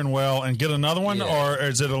girlfriend well and get another one, or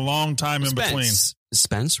is it a long time in between?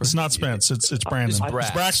 Spence? Right? It's not Spence. It's Brandon.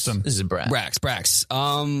 It's Braxton. This is Brax.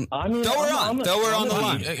 I mean, throw her on the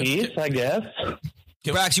line. Piece, I guess.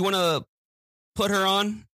 Brax, you want to put her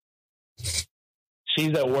on?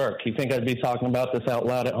 She's at work. You think I'd be talking about this out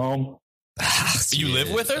loud at home? You live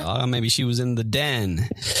with her? Maybe she was in the den,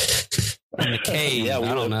 in the cave. Yeah, we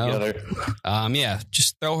I don't know. Together.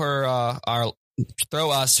 Just throw her. Throw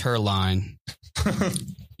us her line.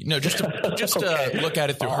 Just okay. Look at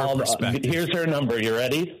it through her perspective. Here's her number. You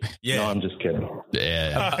ready? Yeah. No, I'm just kidding.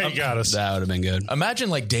 Yeah. You got us. That would have been good. Imagine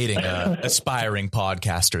dating a aspiring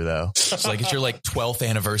podcaster though. It's it's your 12th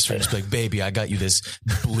anniversary. Just like, baby, I got you this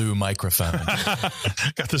blue microphone.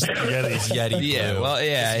 Got this Yeti. Yeah. Blue. Well,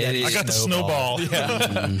 yeah. I got the snowball.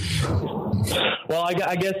 Yeah. Well,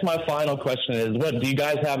 I guess my final question is: what do you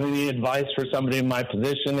guys have any advice for somebody in my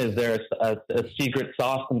position? Is there a secret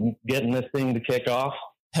sauce in getting this thing to kick off?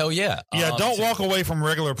 Hell yeah. Yeah, don't walk away from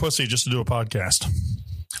regular pussy just to do a podcast.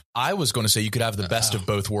 I was going to say you could have the best of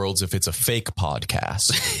both worlds if it's a fake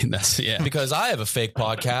podcast. Because I have a fake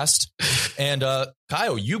podcast, and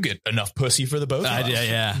Kyle, you get enough pussy for the both of us.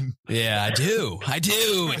 Yeah, I do.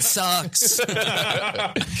 It sucks. All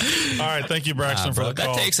right, thank you, Braxton, for the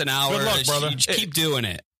call. That takes an hour. Good luck, brother. Keep doing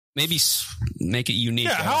it. Maybe make it unique.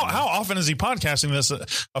 Yeah, how often is he podcasting this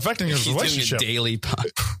affecting his relationship? Doing a daily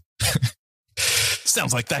podcast.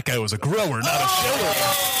 Sounds like that guy was a grower, not a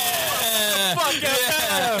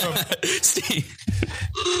shower. Steve.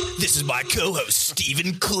 This is my co-host,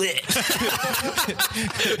 Stephen Clit.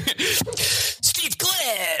 Steve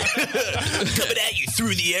Clit! Coming at you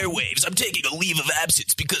through the airwaves. I'm taking a leave of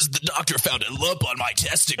absence because the doctor found a lump on my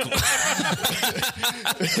testicle.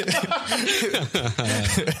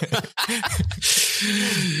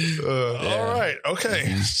 All right.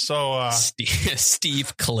 Okay. So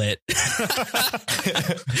Steve Clit.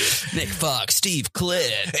 Nick Fox, Steve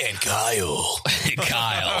Clit, and Kyle.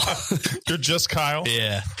 You're just Kyle?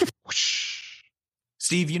 Yeah.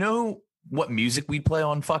 Steve, you know what music we'd play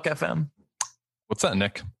on Fuck FM? What's that,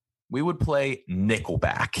 Nick? We would play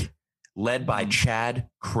Nickelback, led by Chad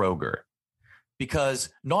Kroeger. Because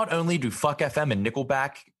not only do Fuck FM and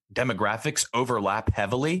Nickelback demographics overlap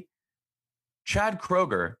heavily, Chad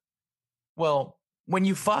Kroeger, well, when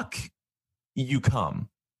you fuck, you come.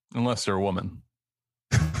 Unless you're a woman.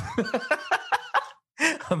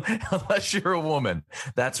 Unless you're a woman.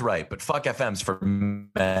 That's right. But Fuck FM's for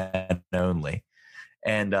men only.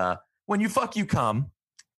 And when you fuck, you come.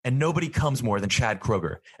 And nobody comes more than Chad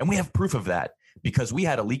Kroeger. And we have proof of that because we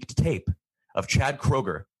had a leaked tape of Chad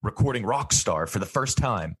Kroeger recording Rockstar for the first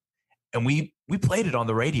time. And we played it on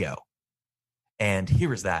the radio. And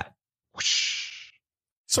here is that.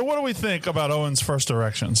 So what do we think about Owen's first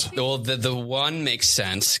erections? Well, the one makes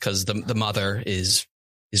sense because the mother is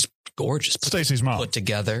gorgeous. Stacey's mom. Put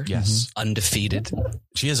together. Yes. Undefeated.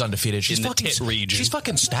 She is undefeated. She's in the fucking tit region. She's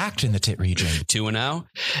fucking stacked in the tit region. 2-0.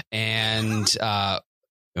 And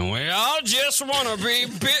we all just want to be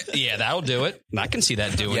bit. Yeah, that'll do it. I can see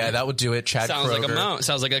that doing it. Yeah, that would do it. Chad sounds Kroeger. like a mount.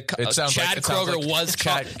 Sounds like Chad Kroeger was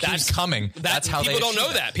Chad. He's coming. That's how people they don't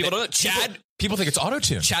know that. People don't know. Chad. People think it's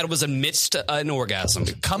auto-tune. Chad was amidst an orgasm.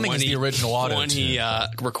 Coming is the original auto-tune. When he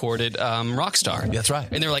recorded Rockstar. That's right.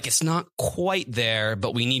 And they're like, it's not quite there,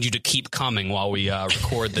 but we need you to keep coming while we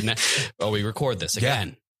record this again.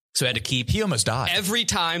 Yeah. So he had to keep. He almost died. Every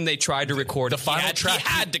time they tried to record the final track. He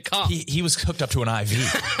had to come. He was hooked up to an IV.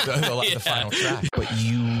 The final track. But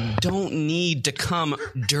you don't need to come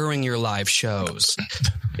during your live shows.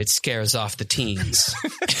 It scares off the teens.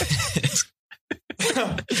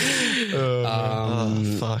 Fuck.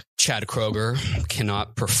 Chad Kroeger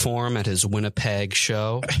cannot perform at his Winnipeg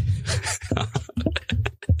show.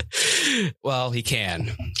 Well, he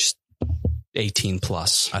can. Just 18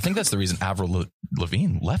 plus. I think that's the reason Avril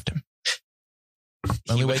Lavigne left him.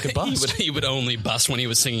 Only way he could bust. He would only bust when he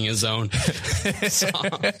was singing his own song.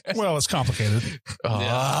 Well, it's complicated.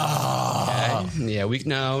 Yeah. Okay. Yeah,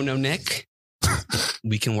 no, Nick.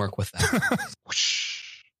 We can work with that.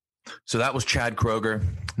 So that was Chad Kroeger.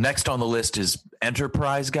 Next on the list is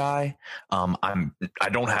Enterprise Guy. I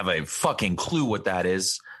don't have a fucking clue what that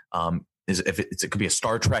is. It could be a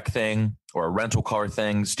Star Trek thing or a rental car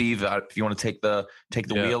thing. Steve, if you want to take the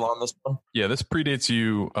wheel on this one. Yeah, this predates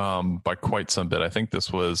you by quite some bit. I think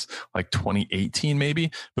this was like 2018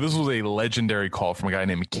 maybe, but this was a legendary call from a guy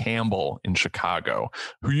named Campbell in Chicago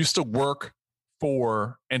who used to work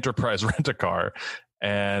for Enterprise Rent-A-Car.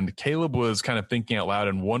 And Caleb was kind of thinking out loud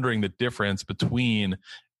and wondering the difference between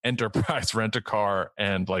Enterprise Rent-A-Car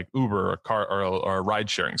and like Uber, a car or a ride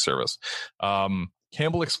sharing service.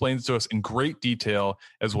 Campbell explains to us in great detail,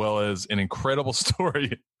 as well as an incredible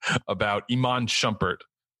story about Iman Shumpert.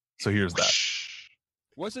 So here's that.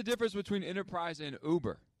 What's the difference between Enterprise and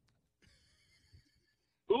Uber?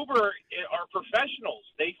 Uber are professionals.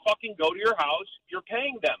 They fucking go to your house. You're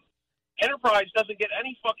paying them. Enterprise doesn't get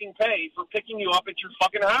any fucking pay for picking you up at your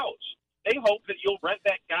fucking house. They hope that you'll rent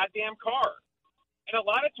that goddamn car. And a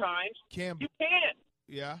lot of times, you can.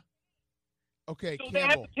 Yeah. Okay, so Campbell. they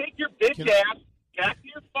have to take your bitch ass back to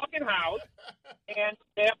your fucking house, and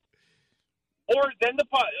or then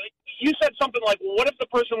you said something like, well, what if the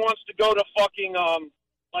person wants to go to fucking,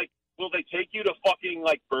 will they take you to fucking,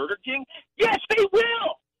 Burger King? Yes, they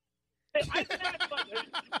will! I said, in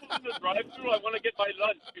the drive-thru, I want to get my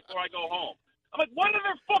lunch before I go home. I'm like, what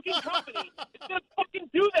other fucking company is going to fucking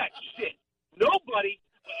do that shit? Nobody,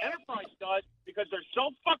 but Enterprise does, because they're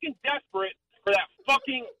so fucking desperate for that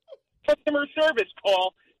fucking customer service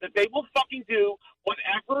call that they will fucking do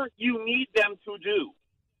whatever you need them to do.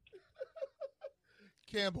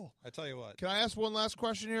 Campbell, I tell you what. Can I ask one last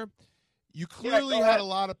question here? You clearly had a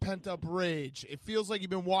lot of pent-up rage. It feels like you've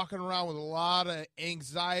been walking around with a lot of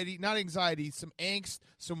anxiety, not anxiety, some angst,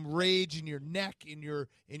 some rage in your neck, in your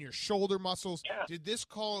shoulder muscles. Yeah. Did this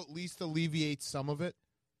call at least alleviate some of it?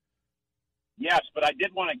 Yes, but I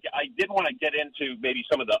did want to get into maybe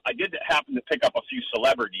some of the. I did happen to pick up a few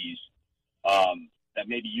celebrities that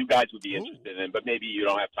maybe you guys would be interested in, but maybe you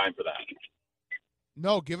don't have time for that.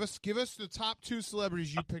 No, give us the top 2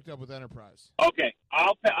 celebrities you picked up with Enterprise. Okay,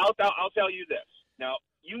 I'll tell you this. Now,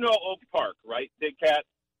 you know Oak Park, right, Big Cat?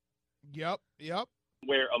 Yep.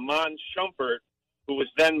 Where Amon Shumpert, who was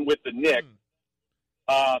then with the Knicks,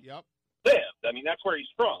 lived. I mean, that's where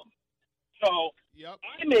he's from. So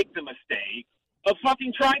I make the mistake of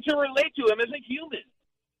fucking trying to relate to him as a human.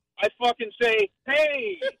 I fucking say,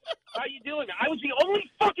 hey, how you doing? I was the only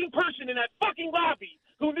fucking person in that fucking lobby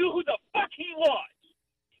who knew who the fuck he was.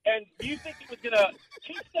 And you think he was going to...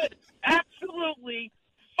 He said absolutely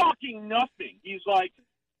fucking nothing. He's like,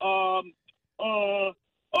 I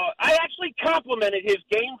actually complimented his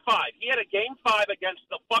Game 5. He had a Game 5 against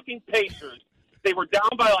the fucking Pacers. They were down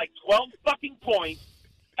by like 12 fucking points,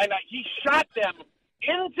 and he shot them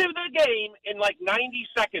into the game in like 90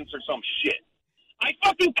 seconds or some shit. I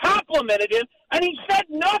fucking complimented him, and he said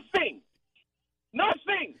nothing.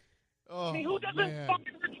 Nothing. I mean, who doesn't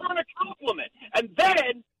fucking return a compliment? And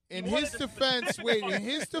then... In his defense,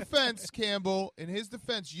 Campbell, in his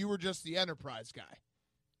defense, you were just the Enterprise guy.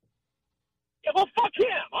 Yeah, well, fuck him.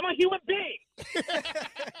 I'm a human being.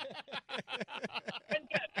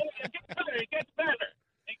 It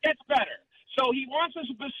gets better. So he wants a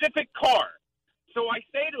specific car. So I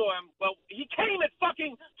say to him, well, he came at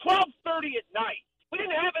fucking 12:30 at night. We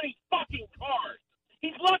didn't have any fucking cars.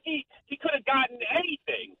 He's lucky he could have gotten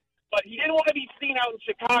anything, but he didn't want to be seen out in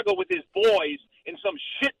Chicago with his boys in some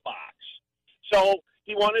shit box. So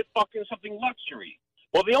he wanted fucking something luxury.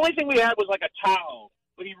 Well, the only thing we had was like a Tahoe,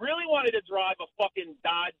 but he really wanted to drive a fucking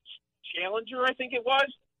Dodge Challenger, I think it was.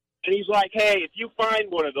 And he's like, hey, if you find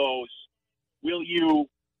one of those, will you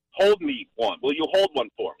hold me one? Will you hold one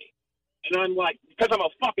for me? And I'm like, because I'm a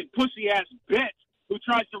fucking pussy-ass bitch who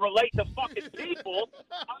tries to relate to fucking people,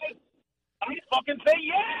 I fucking say,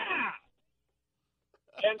 yeah!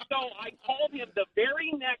 And so I called him the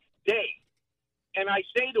very next day, and I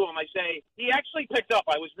say to him, he actually picked up.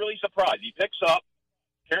 I was really surprised. He picks up.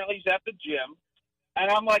 Apparently he's at the gym.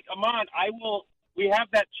 And I'm like, Amon, we have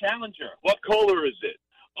that Challenger. What color is it?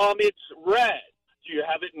 It's red. Do you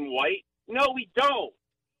have it in white? No, we don't.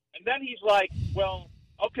 And then he's like, well,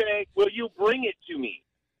 okay, will you bring it to me?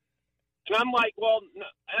 And I'm like, well, no.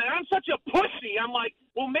 And I'm such a pussy. I'm like,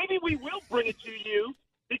 well, maybe we will bring it to you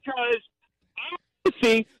because I'm a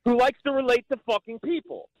pussy who likes to relate to fucking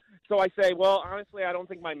people. So I say, well, honestly, I don't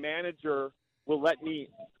think my manager will let me.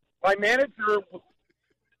 My manager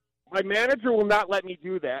will not let me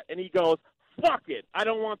do that. And he goes, fuck it. I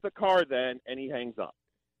don't want the car then. And he hangs up.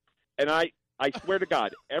 And I swear to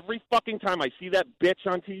God, every fucking time I see that bitch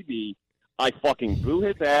on TV, I fucking boo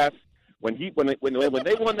his ass. When they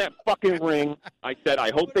won that fucking ring, I said,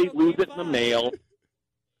 I hope they lose it in the mail.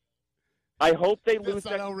 I hope they lose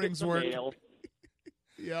that in the mail.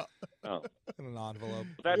 Yeah. Oh. In an envelope.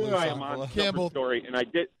 That's why I'm on Campbell story, and I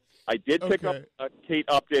did pick up Kate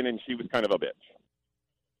Upton, and she was kind of a bitch.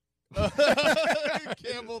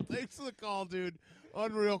 Campbell, thanks for the call, dude.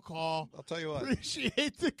 Unreal call. I'll tell you what.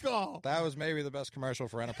 Appreciate the call. That was maybe the best commercial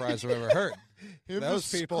for Enterprise I've ever heard. Those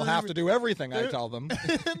people have to do screaming. everything I tell them.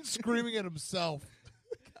 Him screaming at himself.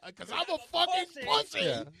 Because I'm a fucking pussy.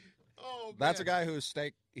 Yeah. Oh, that's a guy whose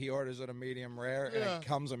steak he orders at a medium rare and it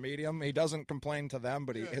comes a medium. He doesn't complain to them,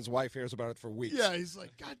 but his wife hears about it for weeks. Yeah, he's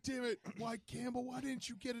like, God damn it. Why, Campbell, why didn't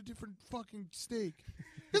you get a different fucking steak?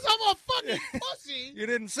 Because I'm a fucking pussy. You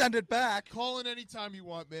didn't send it back. Call in anytime you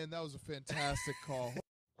want, man. That was a fantastic call.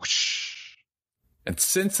 And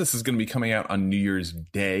since this is going to be coming out on New Year's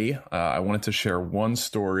Day, I wanted to share one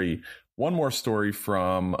more story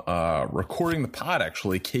from recording the pod.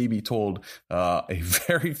 Actually, KB told a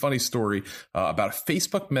very funny story about a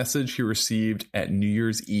Facebook message he received at New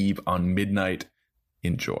Year's Eve on midnight.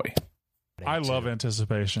 Enjoy. I love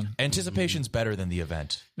anticipation. Anticipation's better than the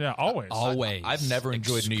event. Yeah, always. Always. I've never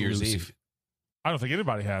enjoyed New Year's Eve. I don't think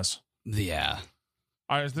anybody has. Yeah.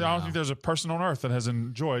 I don't think there's a person on earth that has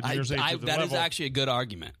enjoyed New Year's Eve. That is actually a good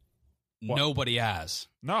argument. What? Nobody has.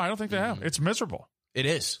 No, I don't think they have. It's miserable. It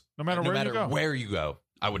is. No matter where you go.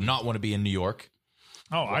 I would not want to be in New York.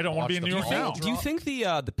 Oh, I don't want to be in New York now. Do you think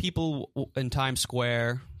the people in Times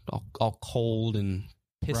Square, all cold and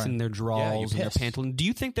pissing their drawers and their pantaloons, do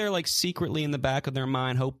you think they're like secretly in the back of their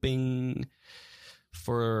mind hoping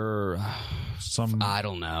for some? I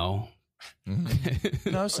don't know.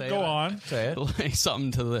 No, go on. Say it. Like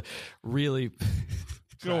something to the really.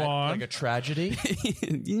 Go on. Like a tragedy?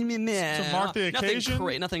 To mark the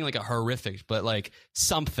occasion? Nothing like a horrific, but like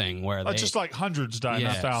something where they... just like hundreds died,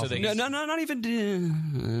 not thousands. No, not even...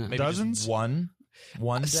 maybe dozens? One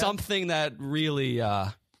something that really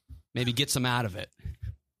maybe gets them out of it.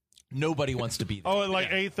 Nobody wants to be there. Oh, at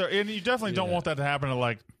like 8:30. And you definitely don't want that to happen at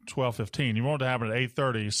like 12:15. You want it to happen at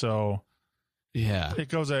 8:30, so... Yeah. It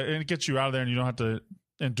goes and it gets you out of there and you don't have to...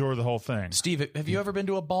 endure the whole thing. Steve, have you ever been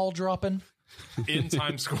to a ball dropping? In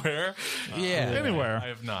Times Square? Yeah. Anywhere. I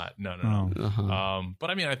have not. No. But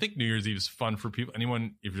I mean, I think New Year's Eve is fun for people.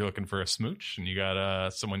 Anyone, if you're looking for a smooch and you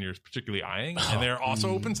got someone you're particularly eyeing and they're also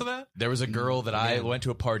open to that? There was a girl that I went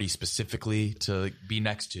to a party specifically to be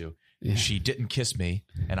next to. Yeah. She didn't kiss me,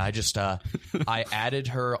 and I just I added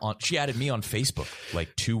her on. She added me on Facebook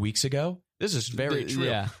like 2 weeks ago. This is very true.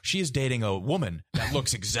 Yeah. She is dating a woman that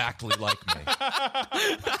looks exactly like me.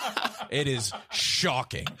 It is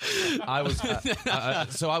shocking. I was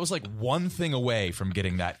so I was like one thing away from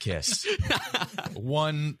getting that kiss.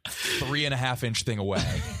 1 3.5-inch thing away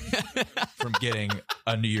from getting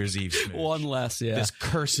a New Year's Eve smooch. One less, yeah. This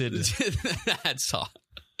cursed. That's all.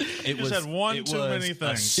 It was had one too many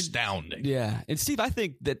things. Astounding. Yeah. And Steve, I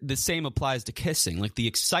think that the same applies to kissing. Like the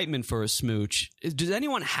excitement for a smooch. Does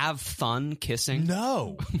anyone have fun kissing?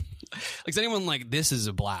 No. Like, is anyone like, this is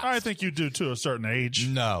a blast? I think you do to a certain age.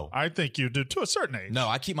 No. I think you do to a certain age. No,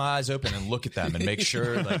 I keep my eyes open and look at them and make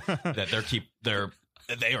sure that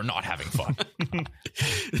they are not having fun.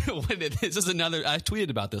 This is another, I tweeted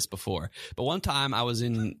about this before, but one time I was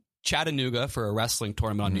in Chattanooga for a wrestling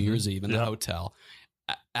tournament on New Year's Eve in the hotel.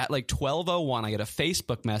 At like 12:01, I get a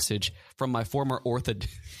Facebook message from my former orthodontist,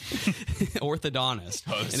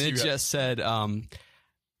 and it just said,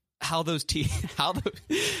 "How those teeth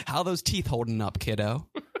holding up, kiddo?"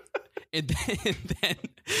 And then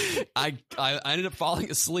I ended up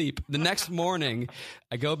falling asleep. The next morning,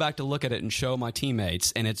 I go back to look at it and show my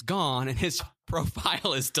teammates, and it's gone, and his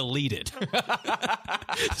profile is deleted.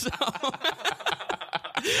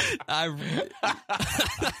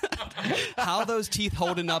 How those teeth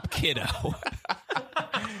holding up, kiddo?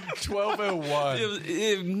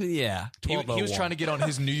 12:01. Yeah, 12:01. He was trying to get on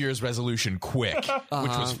his New Year's resolution quick, which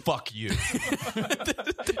was fuck you.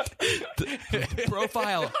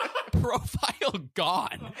 Profile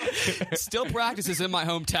gone. Still practices in my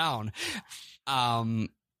hometown.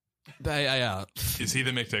 Is he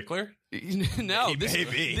the McTickler? No,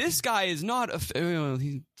 this guy is not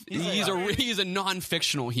he's a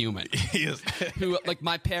non-fictional human. He is. Who, like,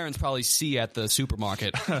 my parents probably see at the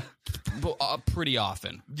supermarket pretty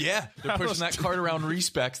often. Yeah, they're pushing that cart around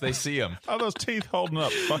Respecs. They see him. How those teeth holding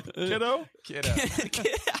up, kiddo?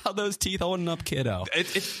 How those teeth holding up, kiddo?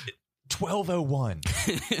 It's 12:01.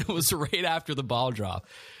 It was right after the ball drop.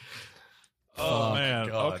 Oh man.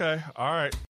 God. Okay. All right.